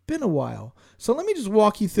been? Been a while. So let me just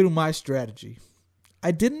walk you through my strategy.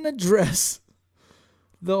 I didn't address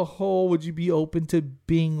the whole would you be open to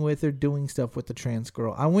being with or doing stuff with the trans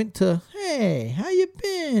girl. I went to, hey, how you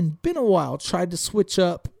been? Been a while. Tried to switch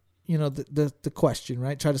up, the question,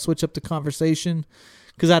 right? Tried to switch up the conversation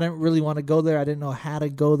because I didn't really want to go there. I didn't know how to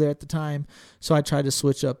go there at the time. So I tried to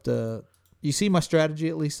switch up you see my strategy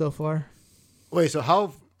at least so far? Wait, so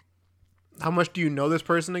how much do you know this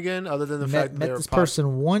person again, other than the fact that met they're this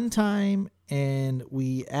person one time, and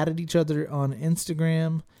we added each other on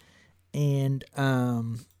Instagram, and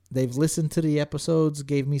they've listened to the episodes,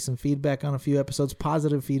 gave me some feedback on a few episodes,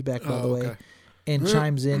 positive feedback by the way, and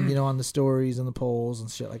chimes in, on the stories and the polls and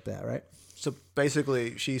shit like that, right? So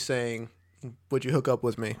basically, she's saying, "Would you hook up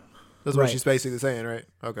with me?" That's Right. what she's basically saying, right?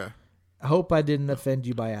 Okay. I hope I didn't offend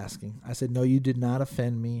you by asking. I said, no, you did not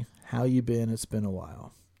offend me. How you been? It's been a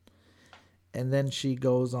while. And then she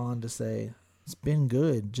goes on to say, it's been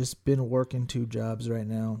good. Just been working 2 jobs right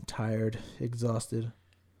now. Tired, exhausted.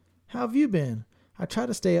 How have you been? I try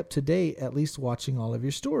to stay up to date, at least watching all of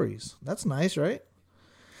your stories. That's nice, right?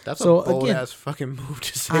 That's So, a bold again, ass fucking move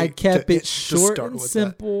to say. I kept it to short start and with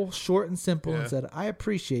simple, Yeah. and said, I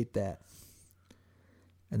appreciate that.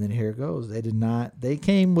 And then here it goes. They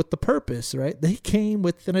came with the purpose, right? They came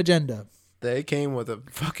with an agenda. They came with a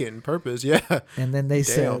fucking purpose, yeah. And then they Damn.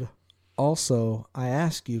 said, also, I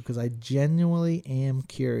ask you because I genuinely am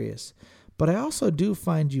curious, but I also do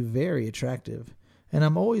find you very attractive. And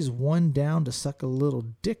I'm always one down to suck a little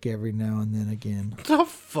dick every now and then again. What the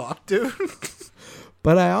fuck, dude?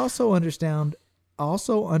 But I also understand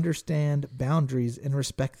boundaries and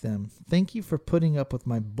respect them. Thank you for putting up with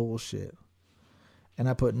my bullshit. And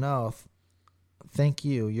I put, no, thank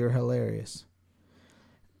you. You're hilarious.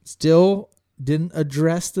 Still didn't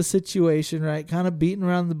address the situation, right? Kind of beating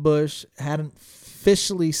around the bush. Hadn't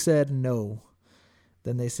officially said no.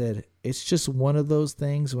 Then they said, it's just one of those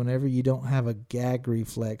things whenever you don't have a gag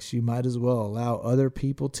reflex, you might as well allow other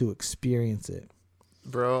people to experience it.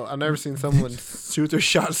 Bro, I've never seen someone shoot their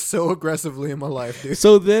shot so aggressively in my life, dude.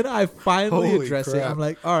 So then I finally Holy address it. crap. I'm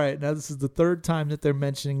like, all right, now this is the 3rd time that they're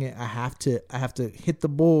mentioning it. I have to hit the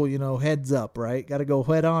bull, heads up, right? Got to go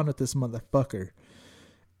head on with this motherfucker.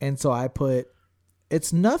 And so I put,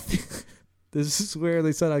 it's nothing. This is where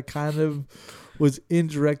they said I kind of was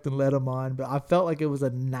indirect and let them on, but I felt like it was a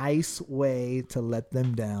nice way to let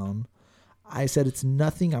them down. I said, it's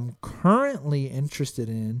nothing I'm currently interested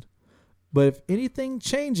in. But if anything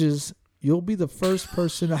changes, you'll be the first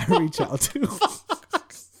person I reach out to.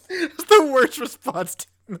 That's the worst response.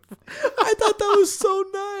 I thought that was so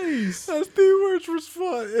nice. That's the worst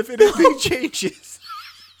response. If anything changes.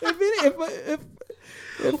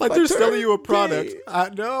 If Like I they're turn selling you a product. gay.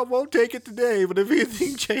 I won't take it today, but if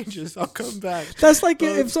anything changes, I'll come back. That's like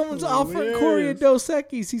if That's someone's offering hilarious. Corey a Dos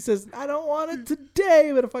Equis, he says, I don't want it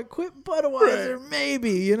today, but if I quit Budweiser,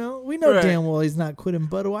 maybe, We know Right. damn well he's not quitting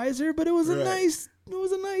Budweiser, but it was a Right.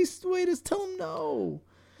 nice way to tell him no.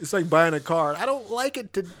 It's like buying a car. I don't like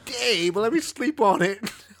it today, but let me sleep on it.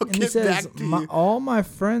 I'll And he get says, back to you. all my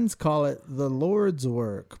friends call it the Lord's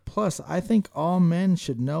work. Plus, I think all men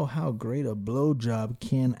should know how great a blowjob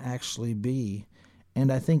can actually be.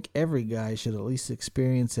 And I think every guy should at least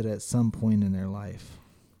experience it at some point in their life.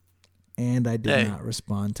 And I did Hey. not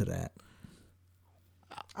respond to that.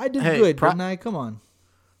 I did Hey, good, didn't I? Come on.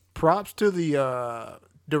 Props to the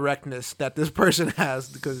directness that this person has,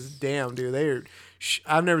 because damn, dude,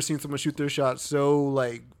 I've never seen someone shoot their shot so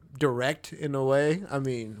like direct in a way. I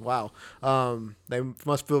mean, wow. They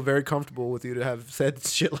must feel very comfortable with you to have said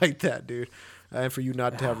shit like that, dude, and for you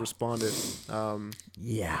not to have responded.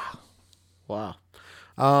 Yeah. Wow.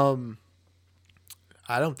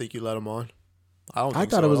 I don't think you let him on. I don't. I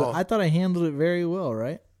Think thought so it was. at all. I thought I handled it very well,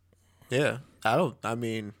 right? Yeah, I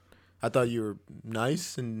mean, I thought you were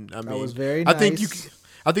nice, and I mean, was very I think you could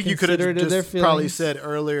have Considerate of their just probably feelings. said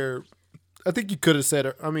earlier. I think you could have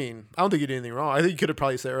said. I mean, I don't think you did anything wrong. I think you could have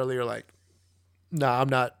probably said earlier, like, "Nah, I'm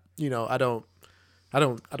not. I don't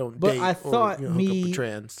But date I or thought hook up me- with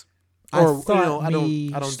trans." I Or, thought I me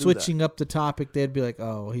don't do switching up the topic, they'd be like,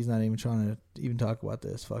 "Oh, he's not even trying to even talk about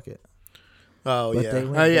this. Fuck it." that. Oh But yeah, they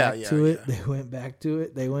went yeah, back yeah, to yeah. it. They went back to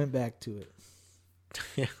it. They went back to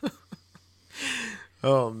it.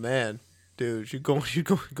 Oh man, dude, you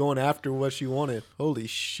going after what she wanted. Holy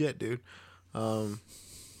shit, dude.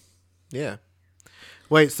 Yeah.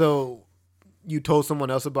 Wait, so you told someone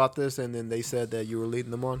else about this, and then they said that you were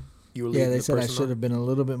leading them on. You were leading they the said I person should on? have been a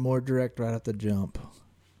little bit more direct right at the jump.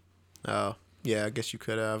 Oh, yeah, I guess you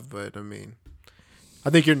could have, but I mean, I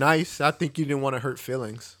think you're nice. I think you didn't want to hurt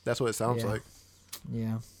feelings. That's what it sounds like.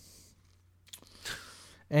 Yeah.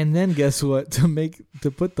 And then guess what?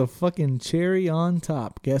 To put the fucking cherry on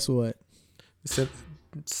top, guess what?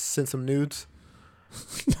 Send some nudes.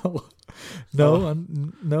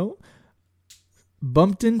 No.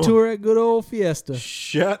 Bumped into her at good old Fiesta.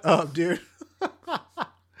 Shut up, dude.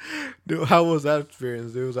 Dude, how was that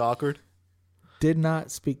experience? It was awkward. Did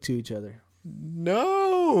not speak to each other.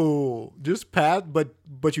 No, just Pat, but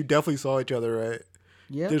you definitely saw each other, right?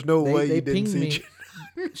 Yeah. There's no way you didn't see each other.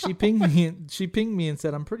 She pinged me and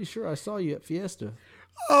said, "I'm pretty sure I saw you at Fiesta."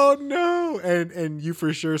 Oh no! And you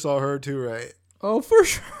for sure saw her too, right? Oh, for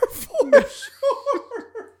sure,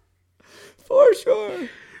 for sure.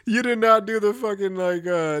 You did not do the fucking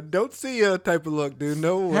don't see ya type of look, dude.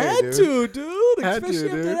 No way, Had dude. Especially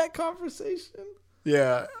after that conversation.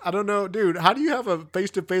 Yeah, I don't know, dude. How do you have a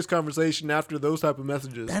face-to-face conversation after those type of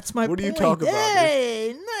messages? That's my What point. do you talk about?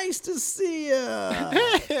 Hey, nice to see ya.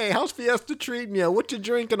 Hey, how's Fiesta treating you? What you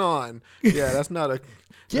drinking on? Yeah, that's not a.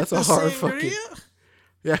 That's a hard fucking.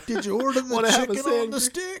 Yeah. Did you order the Wanna have a chicken on the sangria?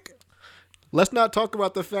 stick? Let's not talk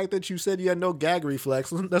about the fact that you said you had no gag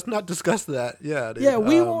reflex. Let's not discuss that. Yeah, dude. Yeah,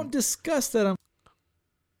 we won't discuss that.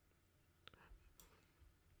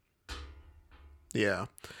 Yeah.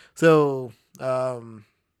 So,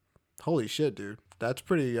 holy shit, dude. That's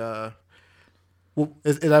pretty. Well,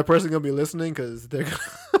 is that person gonna be listening? Because they're.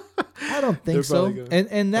 I don't think They're so. probably gonna-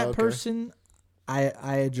 And that Okay. person, I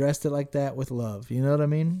addressed it like that with love. You know what I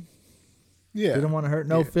mean? Yeah. Didn't want to hurt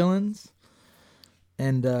no Yeah. feelings.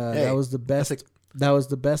 And Hey, that was the best. that's That was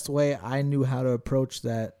the best way I knew how to approach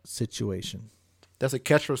that situation. That's a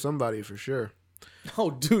catch for somebody for sure.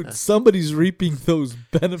 Oh, dude, somebody's reaping those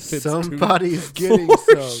benefits. Somebody's getting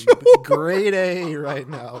For some sure. grade A right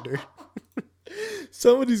now, dude.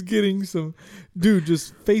 Somebody's getting some, dude,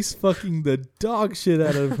 just face fucking the dog shit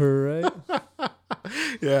out of her, right?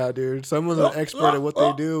 Yeah, dude. Someone's an expert at what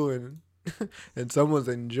they do, and someone's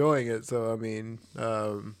enjoying it. So I mean,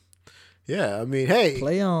 yeah. I mean, hey,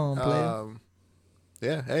 Play on.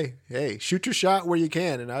 yeah. Hey, shoot your shot where you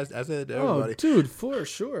can. And I said to everybody, Oh, dude, for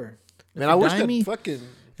sure. man, I wish dime me- that fucking.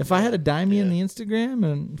 If I had a dime in the Instagram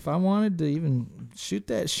and if I wanted to even shoot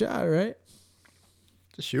that shot, right?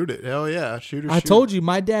 Just shoot it. Hell yeah, shoot it. I told you,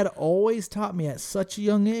 my dad always taught me at such a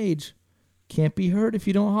young age, can't be hurt if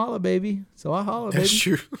you don't holler, baby. So I holler, baby. That's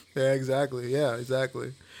true. Yeah, exactly. Yeah,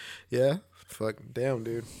 exactly. Yeah. Fuck. Damn,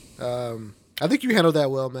 dude. I think you handled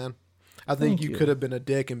that well, man. I think Thank you you. could have been a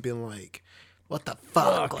dick and been like, "What the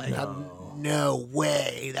fuck? Like, no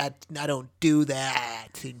way. That I don't do that.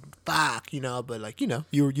 And fuck, you know." But like, you know,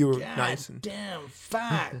 you were nice and Damn,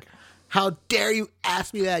 fuck. how dare you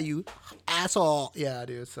ask me that, you asshole? Yeah,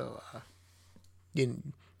 dude. So you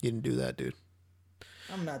didn't do that, dude.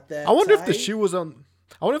 I'm not that. I wonder if the tight. shoe was on.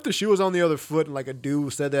 I wonder if the shoe was on the other foot and like a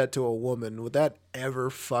dude said that to a woman. Would that ever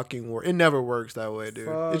fucking work? It never works that way, dude.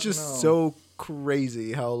 Fuck It's just no. so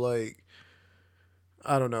crazy how like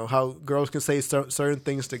I don't know how girls can say certain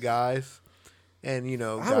things to guys, and you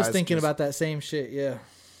know I was guys thinking just- about that same shit, yeah.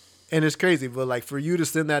 and it's crazy. But like for you to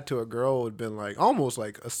send that to a girl would have been like almost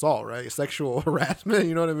like assault, right? Sexual harassment.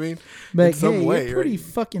 You know what I mean? But In some hey, way, you're pretty right?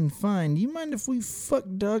 fucking fine. Do you mind if we fuck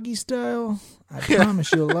doggy style? I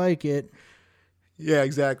promise you'll like it. Yeah,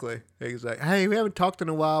 exactly. Hey, we haven't talked in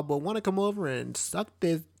a while, but want to come over and suck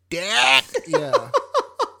this dick? Yeah.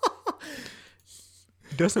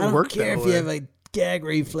 Doesn't I don't work care that if way. you have a gag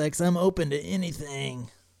reflex. I'm open to anything.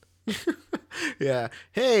 Yeah.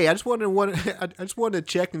 Hey, I just wanted to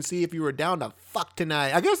check and see if you were down to fuck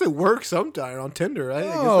tonight. I guess it works sometime on Tinder, right? I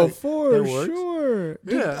guess Oh, that for works. sure.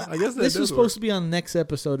 Dude, Yeah, I guess that this does was supposed to be on the next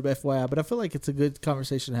episode of FYI, but I feel like it's a good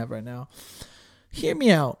conversation to have right now. Hear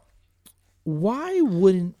me out. Why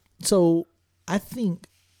wouldn't... So, I think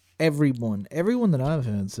everyone that I've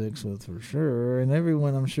had sex with for sure, and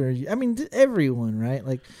everyone I'm sure... everyone, right?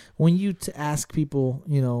 Like, when you ask people,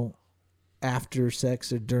 you know, after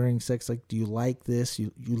sex or during sex, like, do you like this?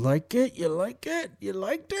 You like it? You like it? You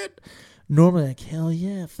liked it? Normally, like, hell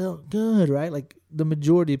yeah, it felt good, right? Like, the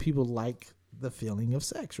majority of people like the feeling of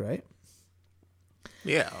sex, right?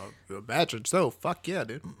 Yeah, imagine so. Fuck yeah,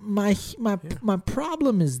 dude. My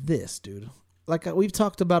problem is this, dude. Like we've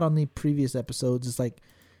talked about on the previous episodes, it's like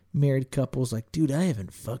married couples like, dude, I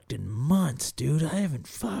haven't fucked in months, dude. I haven't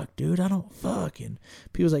fucked, dude. I don't fuck. And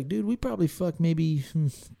people's like, dude, we probably fuck maybe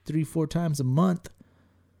 3-4 times a month.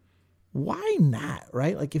 Why not,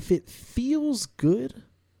 right? Like if it feels good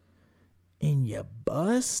and you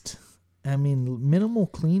bust, I mean, minimal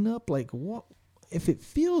cleanup. Like, what if it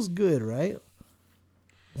feels good, right?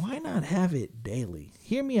 Why not have it daily?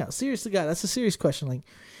 Hear me out. Seriously, God, that's a serious question. Like,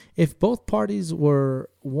 if both parties were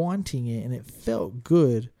wanting it and it felt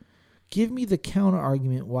good, give me the counter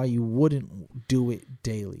argument why you wouldn't do it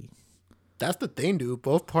daily. That's the thing, dude.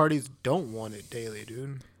 Both parties don't want it daily,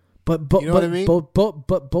 dude. But You know what I mean?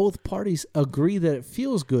 But both parties agree that it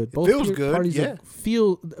feels good. Both feels good, Parties yeah.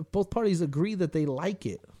 both parties agree that they like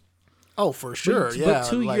it. Oh, for sure. But, Yeah. But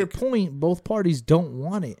to your point, both parties don't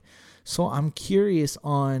want it. So I'm curious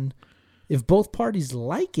on if both parties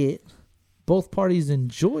like it, both parties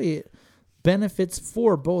enjoy it, benefits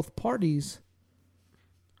for both parties.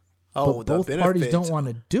 Oh, but both the parties benefits. don't want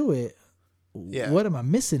to do it. Yeah. What am I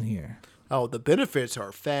missing here? Oh, the benefits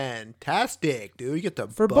are fantastic, dude. You get to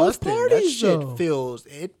For both busting. That parties, shit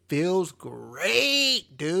though. feels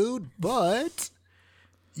great, dude. But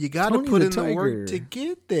you got to Tony put the in the work Tiger. to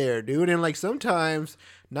get there, dude. And like sometimes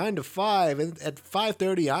 9 to 5, and at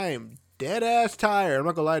 5:30, I am dead ass tired. I'm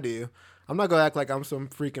not gonna lie to you. I'm not gonna act like I'm some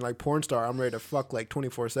freaking like porn star. I'm ready to fuck like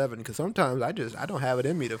 24/7 because sometimes I don't have it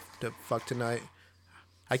in me to fuck tonight.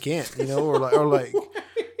 I can't, or like.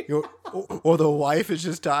 Or the wife is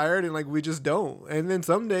just tired and like we just don't. And then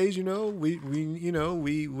some days, we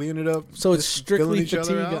ended up. So it's just filling strictly each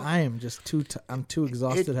other fatigue. out. I am just I'm too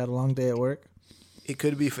exhausted. Had a long day at work. It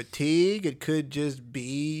could be fatigue. It could just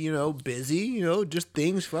be busy. Just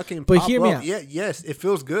things fucking. But pop hear me up. out. Yeah, yes, it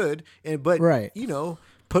feels good. But Right. you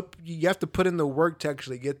have to put in the work to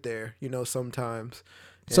actually get there. Sometimes.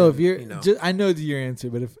 So And, if you're, I know your answer,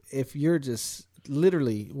 but if you're just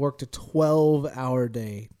literally worked a 12-hour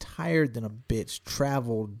day, tired than a bitch,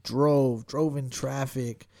 traveled, drove in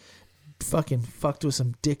traffic, fucking fucked with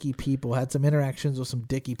some dicky people, had some interactions with some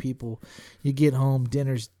dicky people, you get home,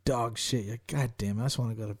 dinner's dog shit, you're like, God damn it, I just want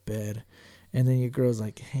to go to bed. And then your girl's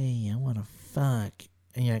like, hey, I want to fuck.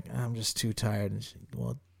 And you're like, I'm just too tired. And she's like,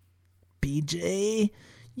 well, BJ,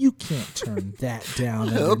 you can't turn that down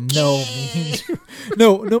under no means.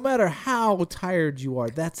 No matter how tired you are,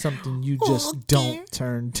 that's something you just don't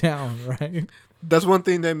turn down, right? That's one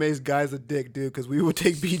thing that makes guys a dick, dude. Because we would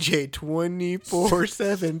take BJ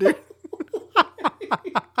 24/7, dude.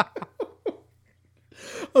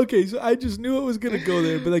 Okay, so I just knew it was gonna go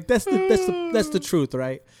there, but like that's the truth,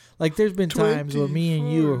 right? Like there's been times where me and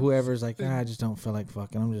you or whoever's like, I just don't feel like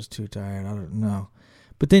fucking. I'm just too tired. I don't know.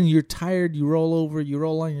 But then you're tired, you roll over, you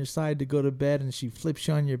roll on your side to go to bed, and she flips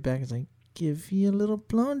you on your back. It's like, give you a little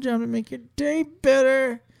blowjob to make your day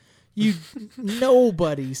better.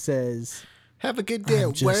 Nobody says, have a good day I'm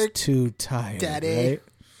at just work, too tired, Daddy. right?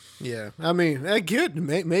 Yeah, I mean, good.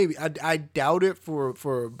 Maybe I doubt it for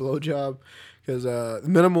a blowjob because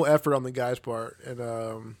minimal effort on the guy's part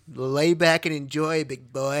and lay back and enjoy,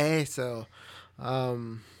 big boy. So,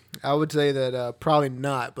 I would say that probably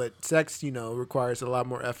not, but sex, requires a lot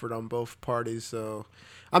more effort on both parties. So,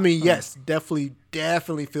 I mean, yes, definitely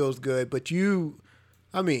feels good, but you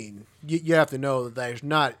have to know that there's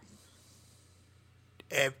not,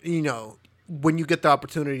 when you get the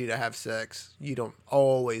opportunity to have sex, you don't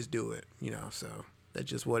always do it, so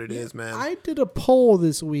that's just what it is, man. I did a poll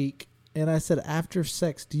this week, and I said, after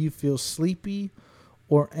sex, do you feel sleepy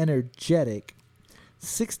or energetic?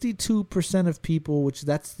 62% of people, which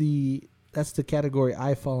that's the category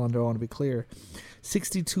I fall under, I want to be clear.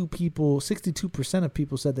 62% of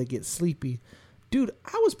people said they get sleepy. Dude,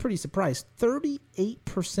 I was pretty surprised.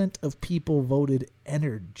 38% of people voted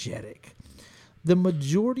energetic. The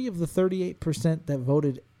majority of the 38% that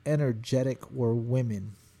voted energetic were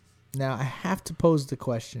women. Now, I have to pose the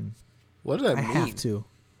question. What does that mean? I have to.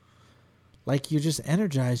 Like, you're just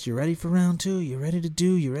energized. You're ready for round 2. You're ready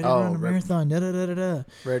to run a marathon. Da-da-da-da-da.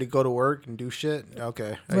 Ready to go to work and do shit?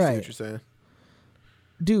 Okay. I see what you're saying.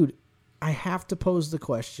 Dude, I have to pose the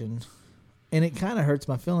question. And it kind of hurts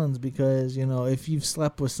my feelings because, if you've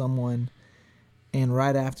slept with someone and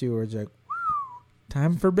right afterwards, you're like,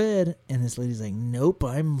 time for bed. And this lady's like, nope,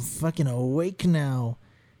 I'm fucking awake now.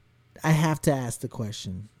 I have to ask the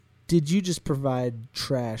question. Did you just provide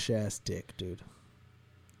trash-ass dick, dude?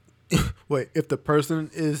 Wait, if the person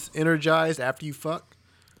is energized after you fuck?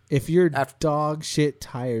 If you're dog shit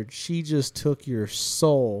tired, she just took your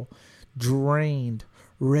soul, drained,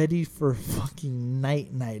 ready for fucking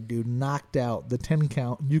night, dude, knocked out, the 10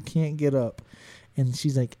 count, you can't get up. And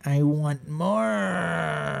she's like, I want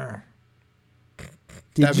more.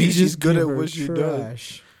 That means she's good at what she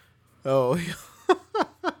does. Oh,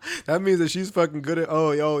 that means that she's fucking good at.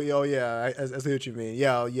 Oh, yeah. I see what you mean.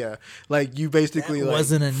 Yeah. Like you basically that like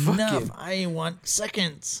wasn't enough. fucking, I want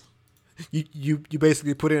seconds. you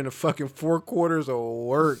basically put in a fucking 4 quarters of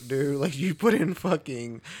work, dude. Like you put in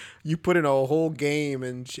a whole game,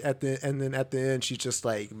 and then at the end she's just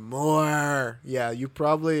like more. Yeah, you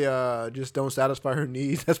probably just don't satisfy her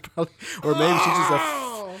needs. That's probably, or maybe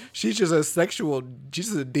she's just a sexual. She's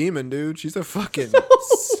just a demon, dude. She's a fucking.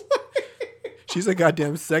 She's a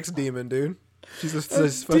goddamn sex demon, dude. She's a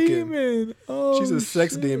fucking demon. Oh, she's a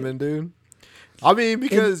sex shit. demon, dude. I mean,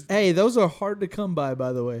 because hey, those are hard to come by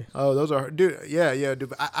the way. Oh, those are, dude. Yeah, dude.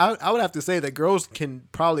 But I would have to say that girls can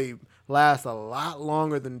probably last a lot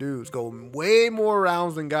longer than dudes. Go way more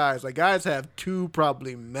rounds than guys. Like guys have 2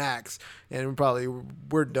 probably max, and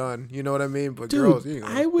we're done. You know what I mean? But Dude, girls, you know,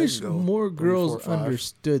 I wish more 3, girls 4, 5.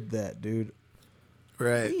 understood that, dude.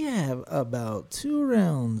 Right. We have about 2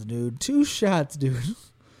 rounds, dude. 2 shots, dude.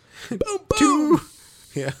 Boom, boom. 2.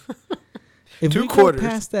 Yeah. If 2 we quarters. go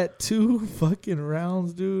past that 2 fucking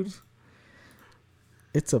rounds, dude,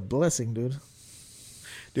 it's a blessing, dude.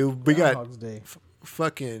 Dude, we got Groundhog's Day.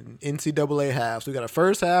 fucking NCAA halves. We got a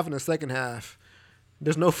first half and a second half.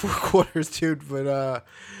 There's no 4 quarters, dude. But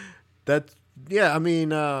that's, yeah, I mean,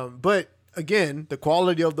 but again, the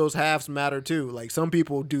quality of those halves matter too. Like some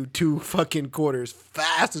people do 2 fucking quarters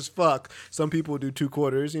fast as fuck. Some people do 2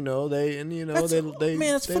 quarters, you know, they Man,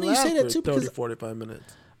 it's funny you last say that for too, 30, because 45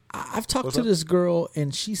 minutes. I've talked What's to up? this girl,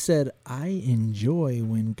 and she said, I enjoy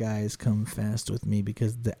when guys come fast with me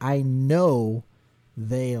because I know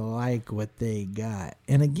they like what they got.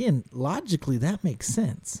 And again, logically, that makes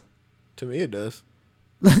sense. To me, it does.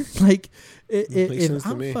 Like, Makes if sense to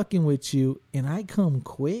I'm me. fucking with you and I come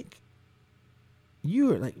quick,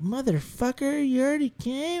 you are like, motherfucker, you already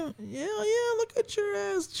came? Hell yeah, look at your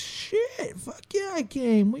ass. Shit, fuck yeah, I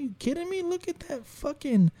came. Are you kidding me? Look at that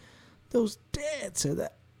fucking, those tits or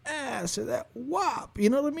that ass or that wop. You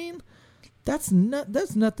know what I mean? That's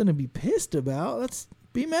nothing to be pissed about. That's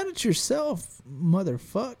be mad at yourself,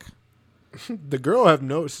 motherfuck. The girl have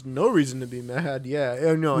no reason to be mad.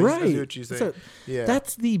 Yeah, no, Right. I see what you're saying. Yeah,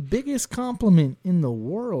 That's the biggest compliment in the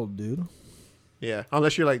world, dude. yeah.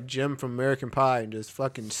 Unless you're like Jim from American Pie and just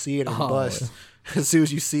fucking see it and Oh, bust. As soon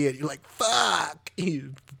as you see it, you're like, fuck!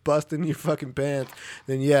 You bust in your fucking pants.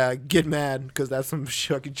 Then yeah, get mad because that's some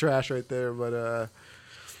fucking trash right there. But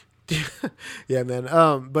yeah,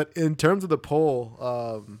 man. But in terms of the poll,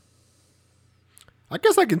 I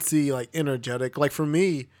guess I can see like energetic. Like for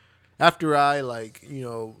me, after I like, you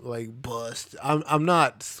know, like bust, I'm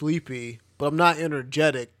not sleepy, but I'm not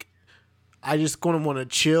energetic. I just gonna want to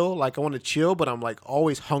chill. Like I want to chill, but I'm like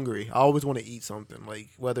always hungry. I always want to eat something. Like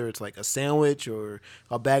whether it's like a sandwich or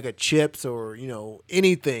a bag of chips or, you know,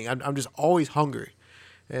 anything. I'm just always hungry.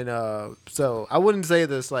 And so I wouldn't say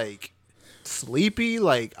this like sleepy.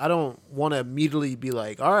 Like I don't want to immediately be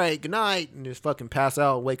like, all right, good night, and just fucking pass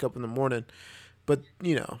out and wake up in the morning. But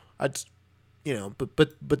you know, I just, you know,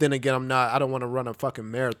 but then again, I don't want to run a fucking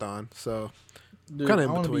marathon. So Dude, kind of I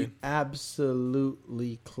in want to be between.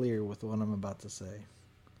 absolutely clear with what I'm about to say.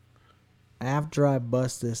 After I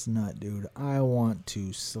bust this nut, dude, I want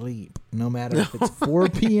to sleep. No matter if it's 4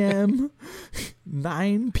 p.m.,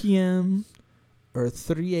 9 p.m., or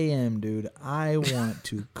 3 a.m., dude. I want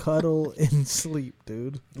to cuddle and sleep,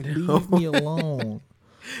 dude. Leave me alone.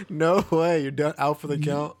 No way, you're done out for the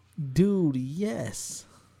count. Dude, yes.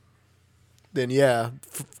 Then yeah,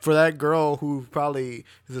 for that girl who probably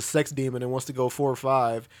is a sex demon and wants to go 4 or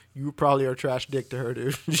 5, you probably are trash dick to her,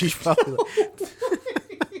 dude. She's probably like,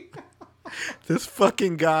 this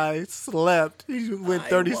fucking guy slept. He went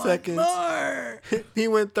 30 seconds. More. He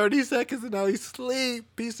went 30 seconds and now he's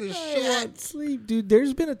asleep. Piece of I shit. want sleep, dude.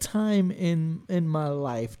 There's been a time in my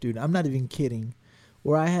life, dude. I'm not even kidding,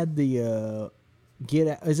 where I had the Get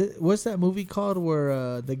Out. What's that movie called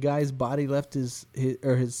where the guy's body left his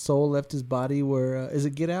soul left his body? Where is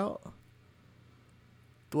it Get Out?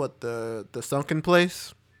 What, the sunken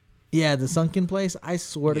place? Yeah, The Sunken Place. I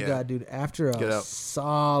swear to Yeah. God, dude. After Get Out. some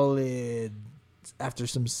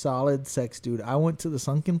solid sex, dude, I went to The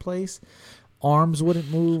Sunken Place. Arms wouldn't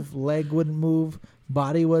move, leg wouldn't move,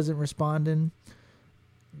 body wasn't responding.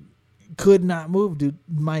 Could not move, dude.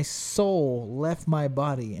 My soul left my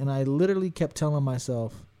body, and I literally kept telling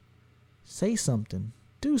myself, say something,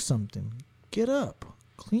 do something, get up,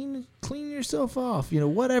 clean yourself off, you know,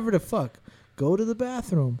 whatever the fuck. Go to the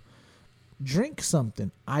bathroom, drink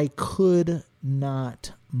something. I could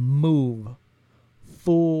not move.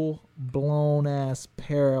 Full blown ass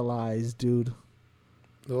paralyzed, dude.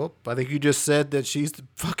 Oh, I think you just said that she's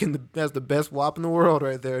has the best wop in the world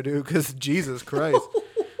right there, dude. Because Jesus Christ.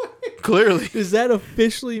 Clearly. Does that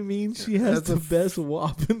officially mean she has the best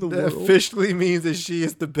wop in the That world? officially means that she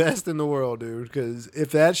is the best in the world, dude. Because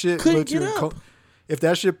if that shit Couldn't puts you get up. if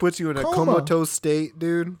that shit puts you in a Coma. comatose state,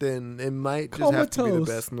 dude, then it might just have to be the Comatose.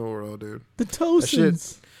 best in the world, dude. The That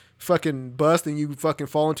Tosins. shit fucking bust and you fucking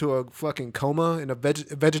fall into a fucking coma in a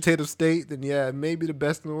vegetative state, then yeah, it may be the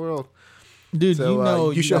best in the world. Dude, So, you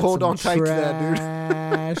know you should got hold some on tight to that, dude.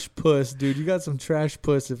 Trash puss, dude. You got some trash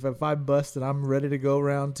puss. If I bust and I'm ready to go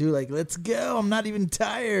round two, like, let's go. I'm not even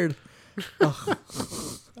tired. Ugh.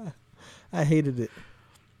 I hated it.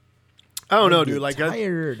 I don't know, I'd get dude. Like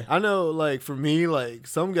tired. I know, like for me, like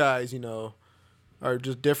some guys, are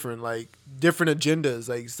just different, like different agendas.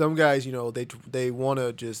 Like some guys, they want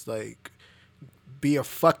to just like be a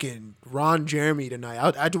fucking Ron Jeremy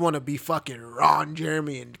tonight. I just want to be fucking Ron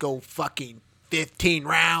Jeremy and go fucking 15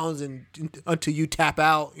 rounds and until you tap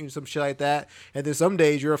out, some shit like that. And then some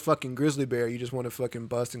days you're a fucking grizzly bear. You just want to fucking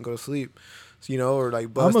bust and go to sleep, or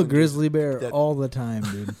like bust. I'm a and grizzly bear that- all the time,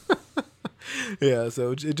 dude. Yeah,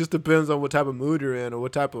 so it just depends on what type of mood you're in or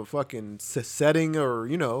what type of fucking setting or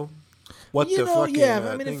what the fucking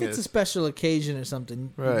I mean, thing if it's a is. special occasion or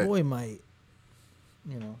something, Right. your boy might,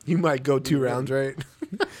 You might go 2 rounds, right?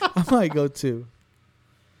 I might go two.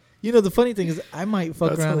 The funny thing is, I might fuck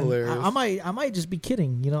That's around. hilarious. I might just be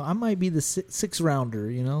kidding. I might be the 6 rounder.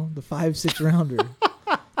 The 5-6 rounder,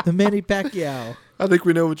 the Manny Pacquiao. I think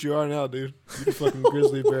we know what you are now, dude. You're the fucking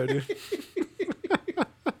grizzly bear, dude.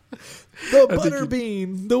 The think butter you-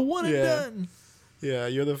 bean, the one and Yeah. done. Yeah,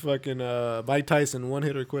 you're the fucking Mike Tyson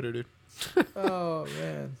one-hitter quitter, dude. Oh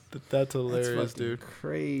man, That's that's hilarious, fucking dude.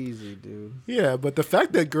 crazy, dude. Yeah, but the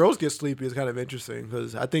fact that girls get sleepy is kind of interesting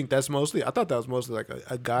because I think I thought that was mostly like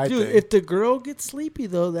a guy Dude, thing. if the girl gets sleepy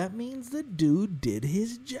though, that means the dude did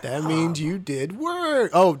his job. That means you did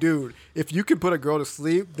work. Oh, dude, if you can put a girl to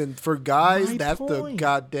sleep, then for guys, My that's the point.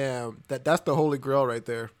 goddamn that's the holy grail right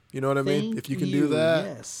there. You know what I mean? Thank If you can you. do that,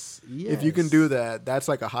 yes. if you can do that, that's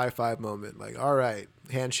like a high five moment. Like, all right,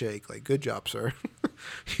 handshake. Like, good job, sir.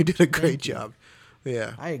 You did a great job.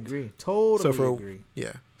 Yeah. I agree. Totally agree.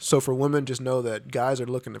 Yeah. So for women, just know that guys are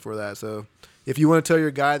looking for that. So if you want to tell your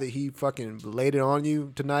guy that he fucking laid it on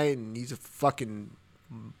you tonight and he's a fucking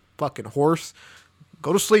horse,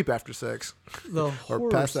 go to sleep after sex. The Or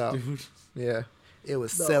horse, pass out. dude. Yeah. It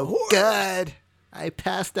was The so horse. good. I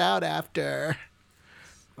passed out after.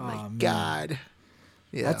 My Aw, man. God.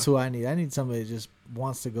 Yeah. That's who I need. I need somebody that just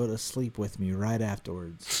wants to go to sleep with me right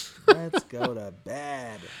afterwards. Let's go to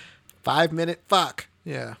bed. 5-minute fuck.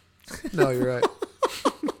 Yeah. No, you're right.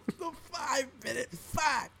 The 5-minute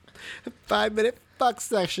fuck. 5-minute fuck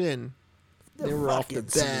session. The Then we're off to fucking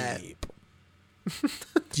bed. sleep.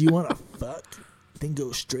 Do you want to fuck? Then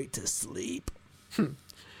go straight to sleep.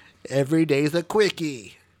 Every day's a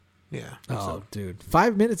quickie. Yeah. Oh, dude.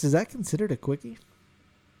 5 minutes, is that considered a quickie?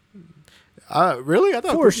 Really? I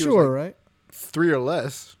thought For quickie was sure, like right? 3 or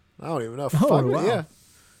less. I don't even know. Oh, 5 minutes, wow.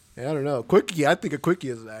 Yeah, I don't know. Quickie, I think a quickie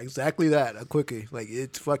is exactly that. A quickie. Like,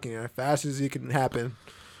 it's fucking as fast as it can happen.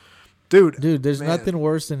 Dude, There's man. nothing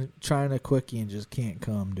worse than trying a quickie and just can't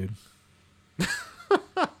come, dude.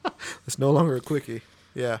 It's no longer a quickie.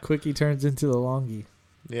 Yeah. Quickie turns into the longie.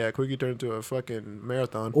 Yeah, quickie turned into a fucking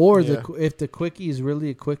marathon. Or yeah. if the quickie is really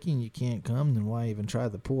a quickie and you can't come, then why even try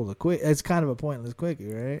the pool? It's kind of a pointless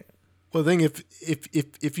quickie, right? Well, the thing,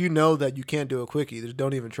 if you know that you can't do a quickie, just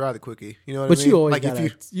don't even try the quickie. You know what I But mean? you always like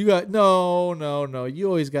gotta, you got no. You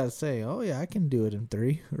always gotta say, oh yeah, I can do it in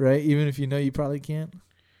 3, right? Even if you know you probably can't.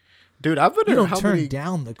 dude, I've been You there don't how turn many?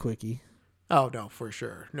 down the quickie. Oh no, for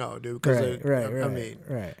sure, no, dude. Because Right. I mean,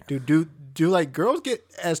 right. dude, do like girls get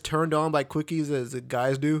as turned on by quickies as the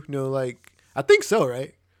guys do? You know, like I think so,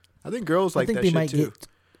 right? I think girls like I think that they shit might too. get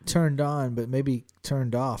turned on, but maybe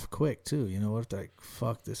turned off quick too. You know, what if they're like,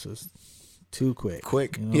 fuck, this was too quick.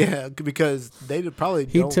 Quick, you know? yeah, because they probably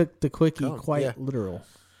He don't. took the quickie come, quite yeah. literal.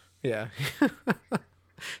 Yeah,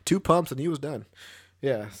 2 pumps and he was done.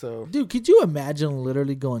 Yeah, so Dude, could you imagine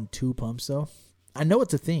literally going 2 pumps though? I know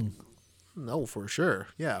it's a thing. no, for sure.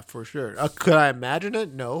 Yeah, for sure. Could I imagine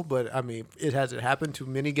it? No, but I mean, it hasn't happened to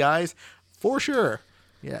many guys, for sure.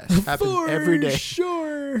 Yeah, it happens For every day.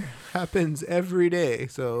 sure. Happens every day.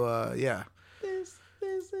 So yeah, This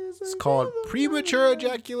is it's called premature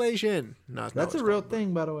ejaculation. No, That's a real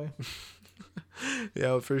thing, by the way.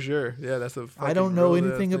 Yeah, for sure. Yeah, that's a. I don't know fucking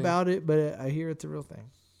real anything thing. about it, but I hear it's a real thing.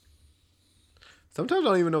 Sometimes I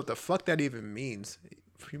don't even know what the fuck that even means.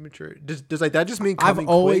 Premature. Does like that just mean I've coming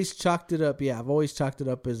always quick? chalked it up. Yeah, I've always chalked it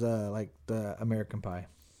up as like the American Pie.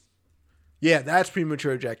 Yeah, that's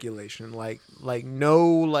premature ejaculation. Like no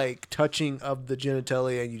like touching of the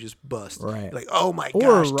genitalia and you just bust. Right. Like oh my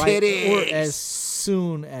gosh, titties. or as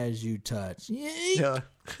soon as you touch. Yeah.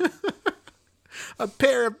 A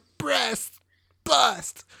pair of breasts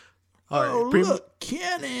bust. All right, Oh, look,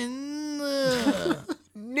 Cannon.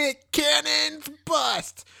 Nick Cannon's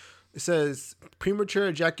bust. It says premature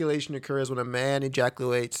ejaculation occurs when a man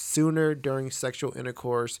ejaculates sooner during sexual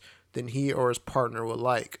intercourse than he or his partner would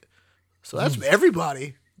like. So that's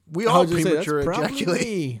everybody. We all premature ejaculate.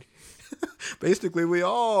 Me. Basically, we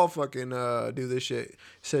all fucking do this shit. It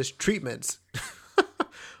says treatments.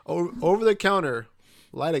 Over the counter,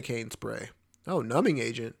 lidocaine spray. Oh, numbing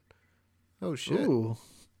agent. Oh shit. Ooh.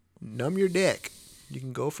 Numb your dick. You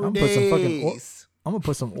can go for I'm days. gonna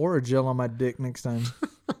put some Oragel on my dick next time.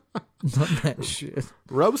 Not that shit.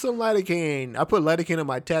 Rub some lidocaine. I put lidocaine on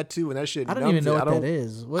my tattoo, and that shit. I don't even know what that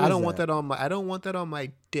is. I don't want that on my. I don't want that on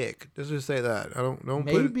my dick. Let's just say that. I don't. Don't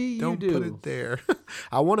Maybe put it. you Don't do. put it there.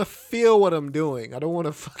 I want to feel what I'm doing. I don't want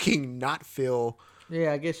to fucking not feel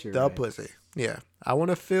Yeah, I guess you're the right. pussy. Yeah, I want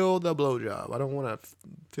to feel the blowjob. I don't want to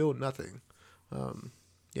feel nothing.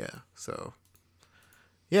 Yeah. So.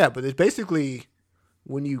 Yeah, but it's basically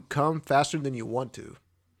when you come faster than you want to.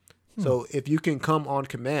 So if you can come on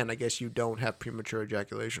command, I guess you don't have premature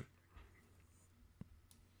ejaculation.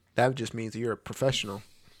 That just means that you're a professional.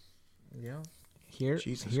 Yeah. Here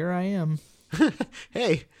Jesus. here I am.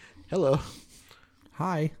 Hey, hello.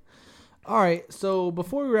 Hi. All right, so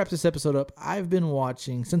before we wrap this episode up, I've been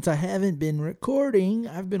watching, since I haven't been recording,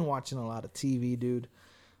 I've been watching a lot of TV, dude.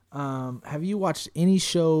 Have you watched any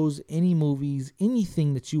shows, any movies,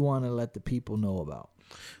 anything that you want to let the people know about?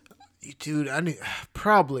 Dude,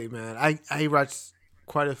 probably, man. I watch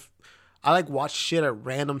I like watch shit at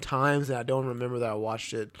random times and I don't remember that I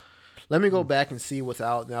watched it. Let me go back and see what's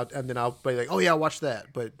out and then I'll be like, oh yeah, I watched that.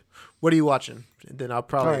 But what are you watching? And then I'll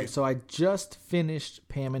probably. All right, so I just finished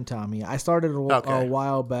Pam and Tommy. I started a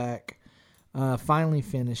while back. Finally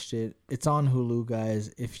finished it. It's on Hulu,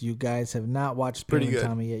 guys. If you guys have not watched Pam and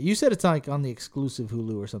Tommy yet, you said it's like on the exclusive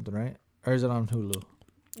Hulu or something, right? Or is it on Hulu?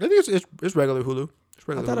 I think it's regular Hulu.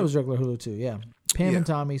 I thought it was regular Hulu too. Yeah, Pam and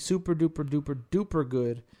Tommy, super duper duper duper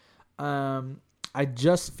good. I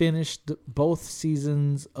just finished both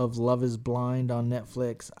seasons of Love Is Blind on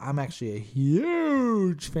Netflix. I'm actually a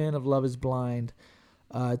huge fan of Love Is Blind.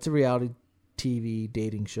 It's a reality TV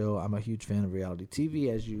dating show. I'm a huge fan of reality TV,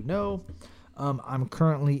 as you know. I'm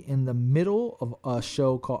currently in the middle of a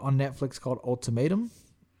show on Netflix called Ultimatum.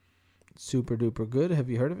 Super duper good. Have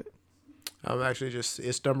you heard of it? I'm actually it's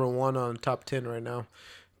 #1 on top 10 right now.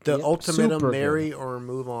 The Ultimatum, marry good. Or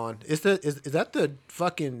move on. Is that the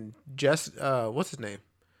fucking what's his name?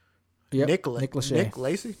 Yep. Nick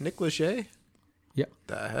Lachey? Nick Lachey? Yep.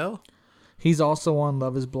 The hell? He's also on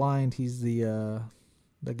Love Is Blind. He's the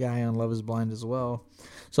guy on Love Is Blind as well.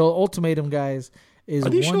 So Ultimatum, guys, is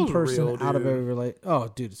one person real, out of every relationship. Oh,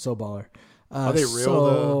 dude, it's so baller. Are they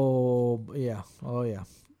real though? Yeah. Oh yeah.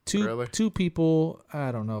 Two people.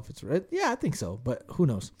 I don't know if it's real. Yeah, I think so, but who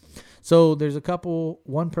knows? So there's a couple.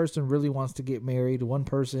 One person really wants to get married. One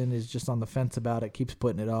person is just on the fence about it, keeps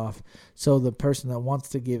putting it off. So the person that wants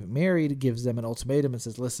to get married gives them an ultimatum and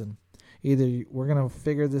says, listen, either we're going to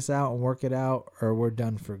figure this out and work it out or we're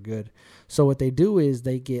done for good. So what they do is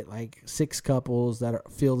they get like 6 couples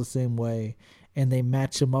that feel the same way and they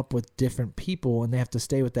match them up with different people and they have to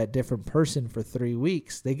stay with that different person for 3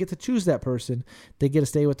 weeks. They get to choose that person. They get to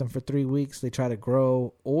stay with them for 3 weeks. They try to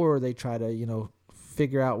grow or they try to,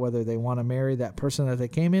 figure out whether they want to marry that person that they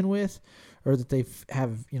came in with or that they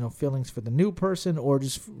have, feelings for the new person or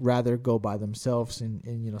just rather go by themselves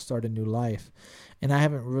and start a new life. And I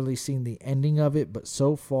haven't really seen the ending of it, but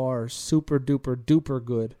so far, super duper duper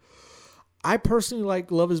good. I personally like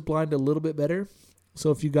Love Is Blind a little bit better.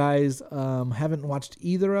 So if you guys haven't watched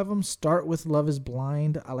either of them, start with Love Is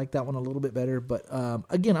Blind. I like that one a little bit better. But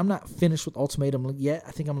again, I'm not finished with Ultimatum yet.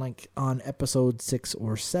 I think I'm like on episode 6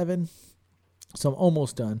 or 7. So I'm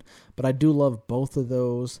almost done. But I do love both of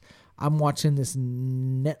those. I'm watching this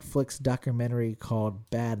Netflix documentary called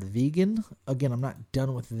Bad Vegan. Again, I'm not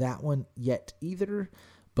done with that one yet either.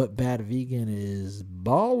 But Bad Vegan is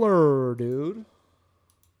baller, dude.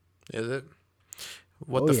 Is it?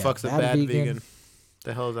 What the fuck's a Bad Vegan?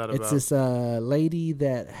 The hell is that about? It's this lady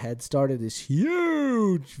that had started this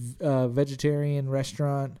huge vegetarian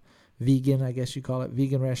restaurant, vegan, I guess you call it,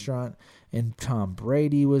 vegan restaurant. And Tom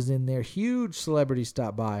Brady was in there. Huge celebrities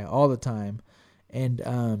stop by all the time. And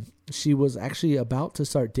she was actually about to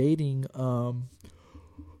start dating,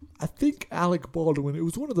 I think, Alec Baldwin. It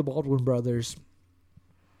was one of the Baldwin brothers.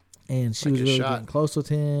 And she was really getting close with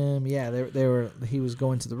him. Yeah, they were. He was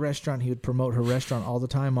going to the restaurant. He would promote her restaurant all the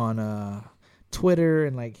time on Twitter.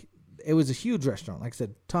 And, it was a huge restaurant. Like I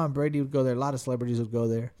said, Tom Brady would go there. A lot of celebrities would go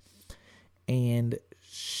there. And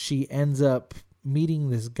she ends up meeting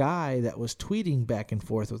this guy that was tweeting back and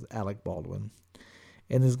forth with Alec Baldwin.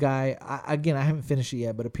 And this guy, I haven't finished it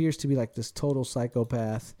yet, but appears to be like this total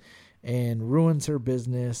psychopath and ruins her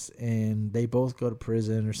business, and they both go to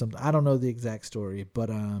prison or something. I don't know the exact story, but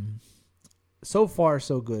so far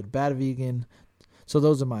so good. Bad Vegan. So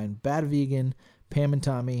those are mine. Bad Vegan, Pam and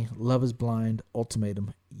Tommy, Love is Blind,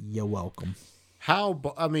 Ultimatum. You're welcome.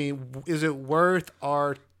 Is it worth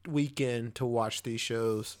our weekend to watch these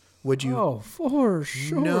shows? Would you? Oh, for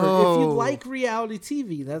sure. No. If you like reality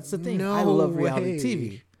TV, that's the thing. No I love reality way.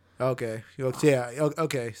 TV. Okay. Yeah.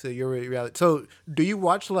 Okay. So you're reality. So do you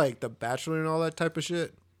watch like The Bachelor and all that type of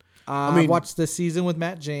shit? I watched this season with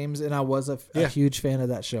Matt James, and I was a huge fan of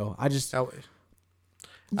that show. If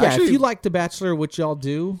you like The Bachelor, which y'all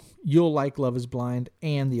do, you'll like Love is Blind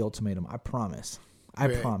and The Ultimatum. I promise. I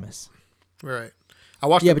promise. Right. I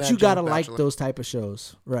watched. Yeah, but you gotta like those type of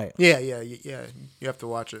shows, right? Yeah. You have to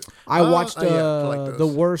watch it. I watched like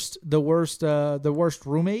the worst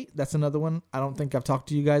roommate. That's another one. I don't think I've talked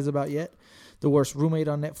to you guys about yet. The Worst Roommate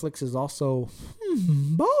on Netflix is also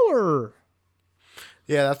baller.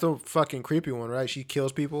 Yeah, that's the fucking creepy one, right? She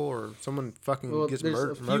kills people, or someone fucking gets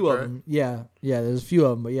murdered. There's a few of them. Yeah, there's a few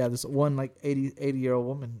of them. But yeah, this one like 80-year-old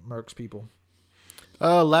woman murks people.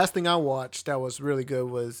 Last thing I watched that was really good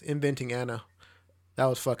was Inventing Anna. That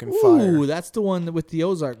was fucking fire. Ooh, that's the one with the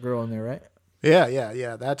Ozark girl in there, right?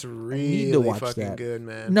 Yeah. That's really fucking good,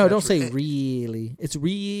 man. No, don't say really. It's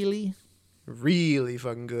really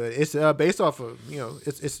fucking good. It's based off of,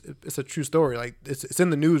 it's a true story. Like it's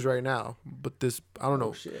in the news right now. But this, I don't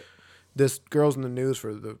know. Shit. This girl's in the news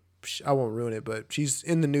for I won't ruin it, but she's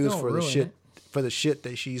in the news for the shit for the shit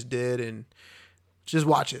that she's did, and just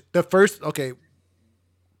watch it. The first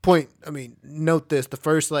note this, the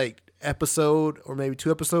first episode or maybe 2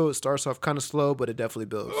 episodes starts off kind of slow, but it definitely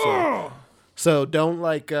builds. So don't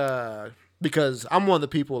because I'm one of the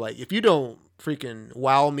people, if you don't freaking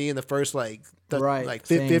wow me in the first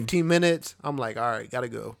 15 minutes, I'm like, all right, gotta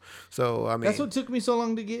go. So that's what took me so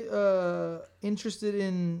long to get interested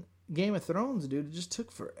in Game of Thrones, dude. It just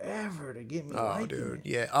took forever to get me. Dude,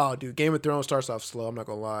 yeah. Oh, dude, Game of Thrones starts off slow. I'm not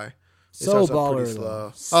gonna lie. So baller, slow.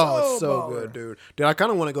 It's so good, dude. Dude, I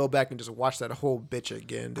kind of want to go back and just watch that whole bitch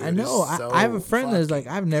again, dude. I know. I have a friend that's like,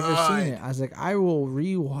 I've never seen it. I was like, I will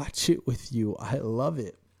rewatch it with you. I love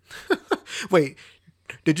it. Wait,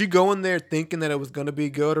 did you go in there thinking that it was going to be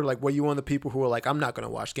good, or were you one of the people who were like, I'm not going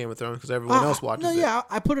to watch Game of Thrones because everyone else watches it? Yeah,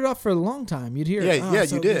 I put it off for a long time. You'd hear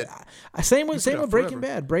it. You did. Same with Breaking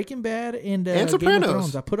Bad. Breaking Bad and Sopranos. Game of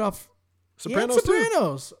Thrones. I put off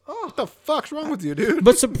Sopranos. Oh, what the fuck's wrong with you, dude?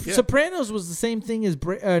 But Sopranos was the same thing as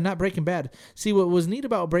not Breaking Bad. See, what was neat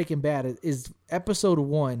about Breaking Bad is episode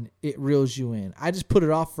 1, it reels you in. I just put it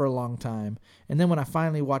off for a long time, and then when I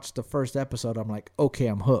finally watched the first episode, I'm like, okay,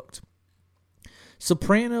 I'm hooked.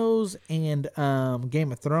 Sopranos and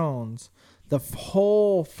Game of Thrones, the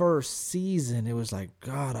whole first season, it was like,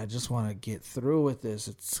 God, I just want to get through with this.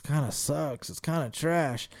 It's kind of sucks. It's kind of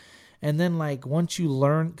trash. And then, once you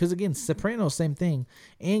learn, because again, Sopranos, same thing,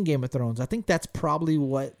 and Game of Thrones, I think that's probably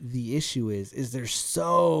what the issue is there's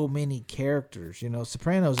so many characters.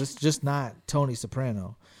 Sopranos, it's just not Tony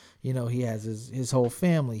Soprano. He has his whole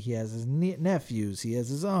family. He has his nephews. He has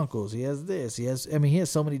his uncles. He has this. He has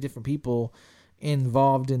so many different people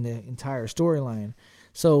involved in the entire storyline.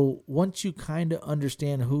 So once you kind of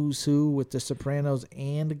understand who's who with the Sopranos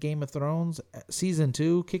and Game of Thrones, season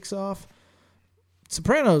 2 kicks off.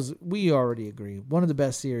 Sopranos, we already agree, one of the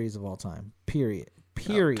best series of all time. Period.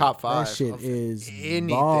 Top 5. That shit is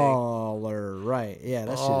baller, right? Yeah,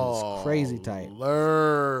 that shit is crazy tight.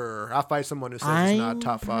 I'll fight someone who says it's not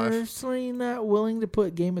top 5. I'm personally not willing to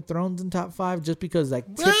put Game of Thrones in top 5 just because,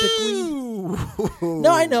 typically.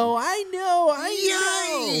 No, I know.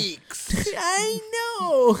 Yikes! I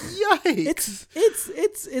know. Yikes!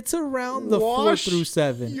 It's around the 4 through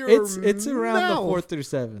 7. It's around the 4 through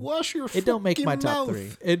 7. Wash your It don't make my top mouth.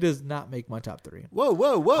 3. It does not make my top 3. Whoa!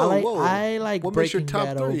 I like What makes your Breaking top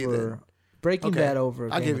Bad 3 over then? Breaking Bad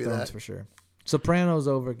over I'll Game give of you Thrones that. for sure. Sopranos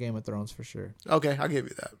over Game of Thrones for sure. Okay, I'll give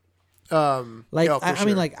you that. I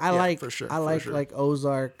for sure. like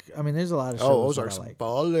Ozark. I mean, there's a lot of shows. Oh, Ozark's that I like.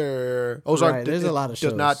 Baller. Ozark. Right, there's a lot of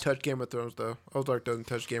does shows. not touch Game of Thrones though. Ozark doesn't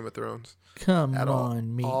touch Game of Thrones. Come at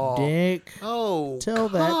on, all. Dick. Oh, tell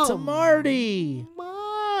that to Marty.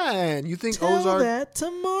 Man, you think Tell Ozark? that to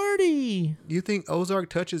Marty. You think Ozark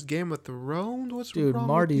touches Game of Thrones? What's Dude, wrong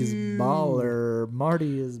Marty's with you? baller.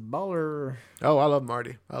 Marty is baller. Oh, I love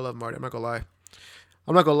Marty. I'm not gonna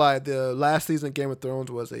lie. The last season of Game of Thrones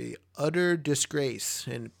was a utter disgrace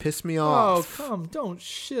and pissed me off. Oh, don't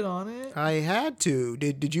shit on it. I had to.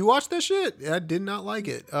 Did you watch that shit? I did not like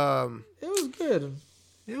it. It was good.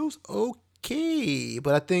 It was okay. okay,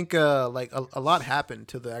 but I think like a lot happened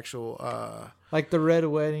to the actual. Like the Red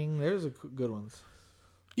Wedding. There's good ones.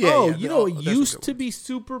 Yeah. Oh, yeah, you know what there's some used good to ones. be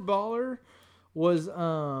super baller was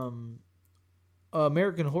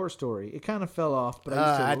American Horror Story. It kind of fell off, but I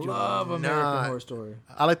I used to do love American not. Horror Story.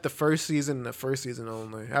 I like the first season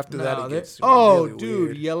only. After that, No, it that- gets oh, really dude,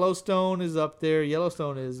 weird. Yellowstone is up there.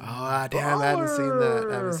 Yellowstone is. Oh, damn, I haven't seen that.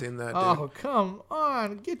 I haven't seen that, dude. Oh, come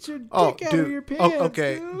on. Get your dick Oh, out dude. of your pants.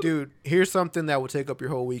 Okay, dude. Here's something that will take up your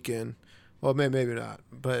whole weekend. Well, maybe not,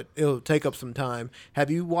 but it'll take up some time. Have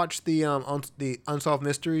you watched the Unsolved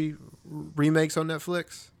Mystery remakes on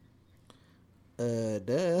Netflix?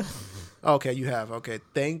 Duh. Okay, you have. Okay,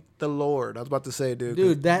 thank the Lord. I was about to say, dude.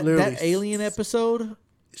 Dude, that literally alien episode,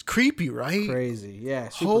 it's creepy, right? crazy. Yeah,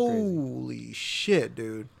 super crazy. Holy shit,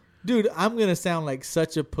 dude. Dude, I'm going to sound like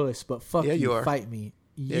such a puss, but fuck Yeah, you, you are. fight me.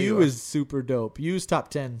 Yeah, you you are. is super dope. You's top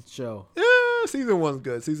 10 show. Yeah, season 1's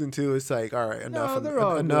good. Season 2 is like, all right, enough. they're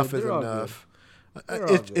all enough good. is They're all enough. They're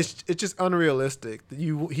all good. It's just unrealistic.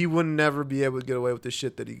 He would never be able to get away with the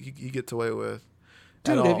shit that he gets away with.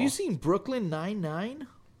 Dude, at have all. you seen Brooklyn Nine-Nine?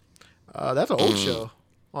 That's an old show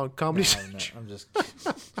on Comedy No, Central. I'm just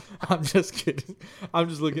I'm just kidding. I'm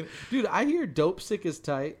just looking. Dude, I hear Dope Sick is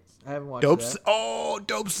tight. I haven't watched that.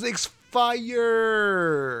 Dope Sick's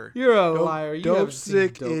fire. You're a liar. You Dope haven't seen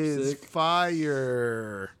Sick Dope is Sick.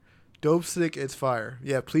 fire. Dope Sick is fire.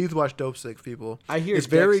 Yeah, please watch Dope Sick, people. I hear it's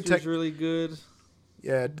very Dexter's really good.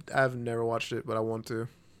 Yeah, I've never watched it, but I want to.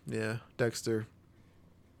 Yeah, Dexter.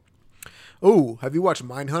 Oh, have you watched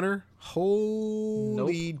Mindhunter?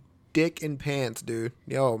 Holy dick and pants, dude.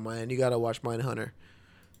 Yo, man, you gotta watch Mindhunter.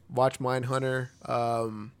 Watch Mindhunter.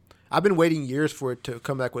 I've been waiting years for it to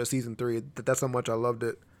come back with a season 3. That's how much I loved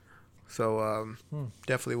it. So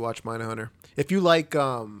definitely watch Mindhunter. If you like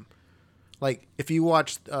if you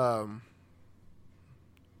watched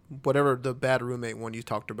whatever the Bad Roommate one you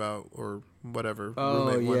talked about or whatever. Oh,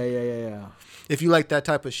 roommate one. yeah. If you like that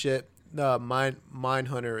type of shit,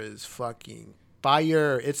 Mindhunter is fucking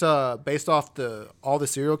fire. It's based off all the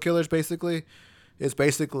serial killers basically. It's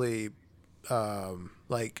basically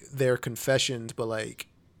like their confessions, but like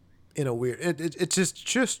in a weird. It's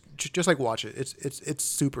just like watch it. It's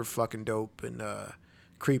super fucking dope and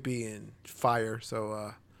creepy and fire.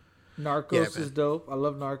 So Narcos Yeah, is man. dope. I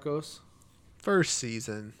love Narcos. first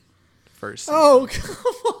season. Oh, come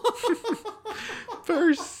on.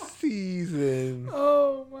 First season.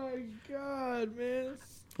 Oh my god, man!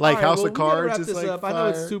 Like All right, House well, of we gotta Cards wrap is this like up. I know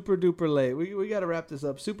it's fire. super duper late. We got to wrap this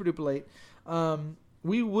up. Super duper late.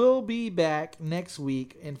 We will be back next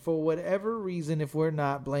week, and for whatever reason, if we're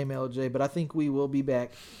not, blame LJ. But I think we will be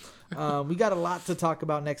back. We got a lot to talk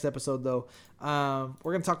about next episode, though.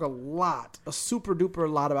 We're gonna talk a super duper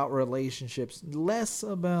lot about relationships, less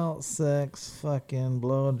about sex, fucking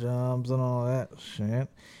blowjobs, and all that shit,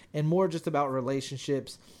 and more just about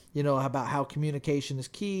relationships. You know, about how communication is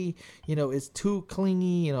key. You know, it's too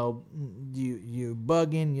clingy. You know, you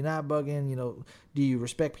bugging, you're not bugging. You know, do you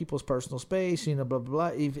respect people's personal space? You know, blah blah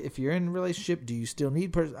blah. If you're in a relationship, do you still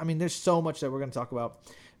need? I mean, there's so much that we're gonna talk about.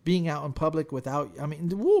 Being out in public without, I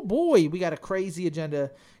mean, oh boy, we got a crazy agenda,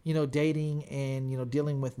 you know, dating and, you know,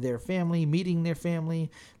 dealing with their family, meeting their family,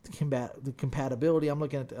 the compatibility. I'm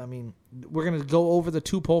looking at, we're going to go over the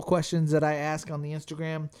 2 poll questions that I ask on the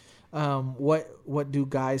Instagram. What do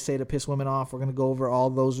guys say to piss women off? We're going to go over all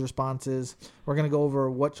those responses. We're going to go over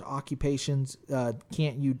what occupations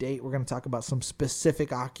can't you date. We're going to talk about some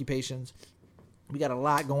specific occupations. We got a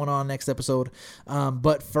lot going on next episode.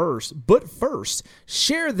 But first,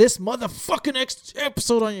 share this motherfucking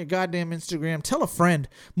episode on your goddamn Instagram. Tell a friend.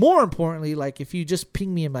 More importantly, like if you just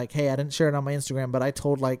ping me and like, hey, I didn't share it on my Instagram, but I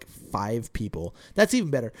told like 5 people. That's even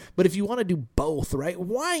better. But if you want to do both, right?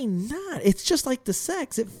 Why not? It's just like the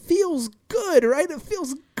sex. It feels good, right? It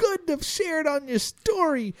feels good to share it on your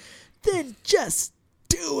story. Then just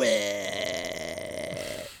do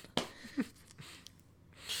it.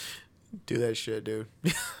 Do that shit, dude.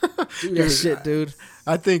 Do that shit, dude.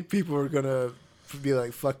 I think people are gonna be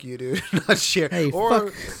like, "Fuck you, dude." Not share. Hey, or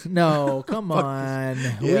fuck. No, come on.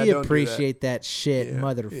 Yeah, We don't do appreciate that shit, Yeah,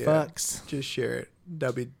 motherfucks. just share it.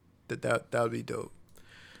 That would be dope.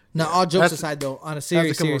 No, all jokes That's- aside, though, on a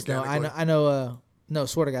serious come note, organically. I know. No,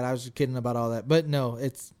 swear to God, I was just kidding about all that. But no,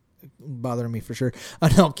 it's bothering me for sure.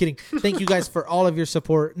 No, I'm kidding. Thank you guys for all of your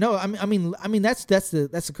support. No, I mean that's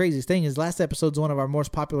the craziest thing is last episode's one of our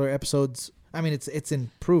most popular episodes. I mean, it's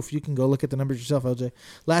in proof. You can go look at the numbers yourself, LJ.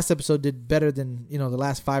 Last episode did better than, the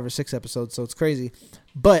last 5 or 6 episodes, so it's crazy.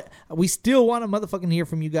 But we still want to motherfucking hear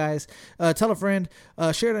from you guys. Tell a friend.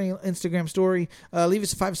 Share it on your Instagram story. Leave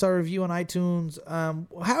us a 5-star review on iTunes.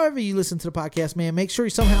 However you listen to the podcast, man, make sure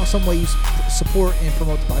somehow, some way you support and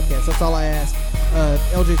promote the podcast. That's all I ask.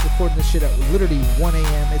 LJ's recording this shit at literally 1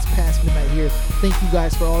 a.m. It's past midnight here. Thank you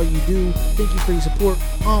guys for all you do. Thank you for your support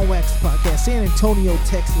on Wax the Podcast. San Antonio,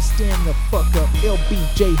 Texas. Stand the fuck up.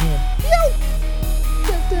 LBJ him. Yo!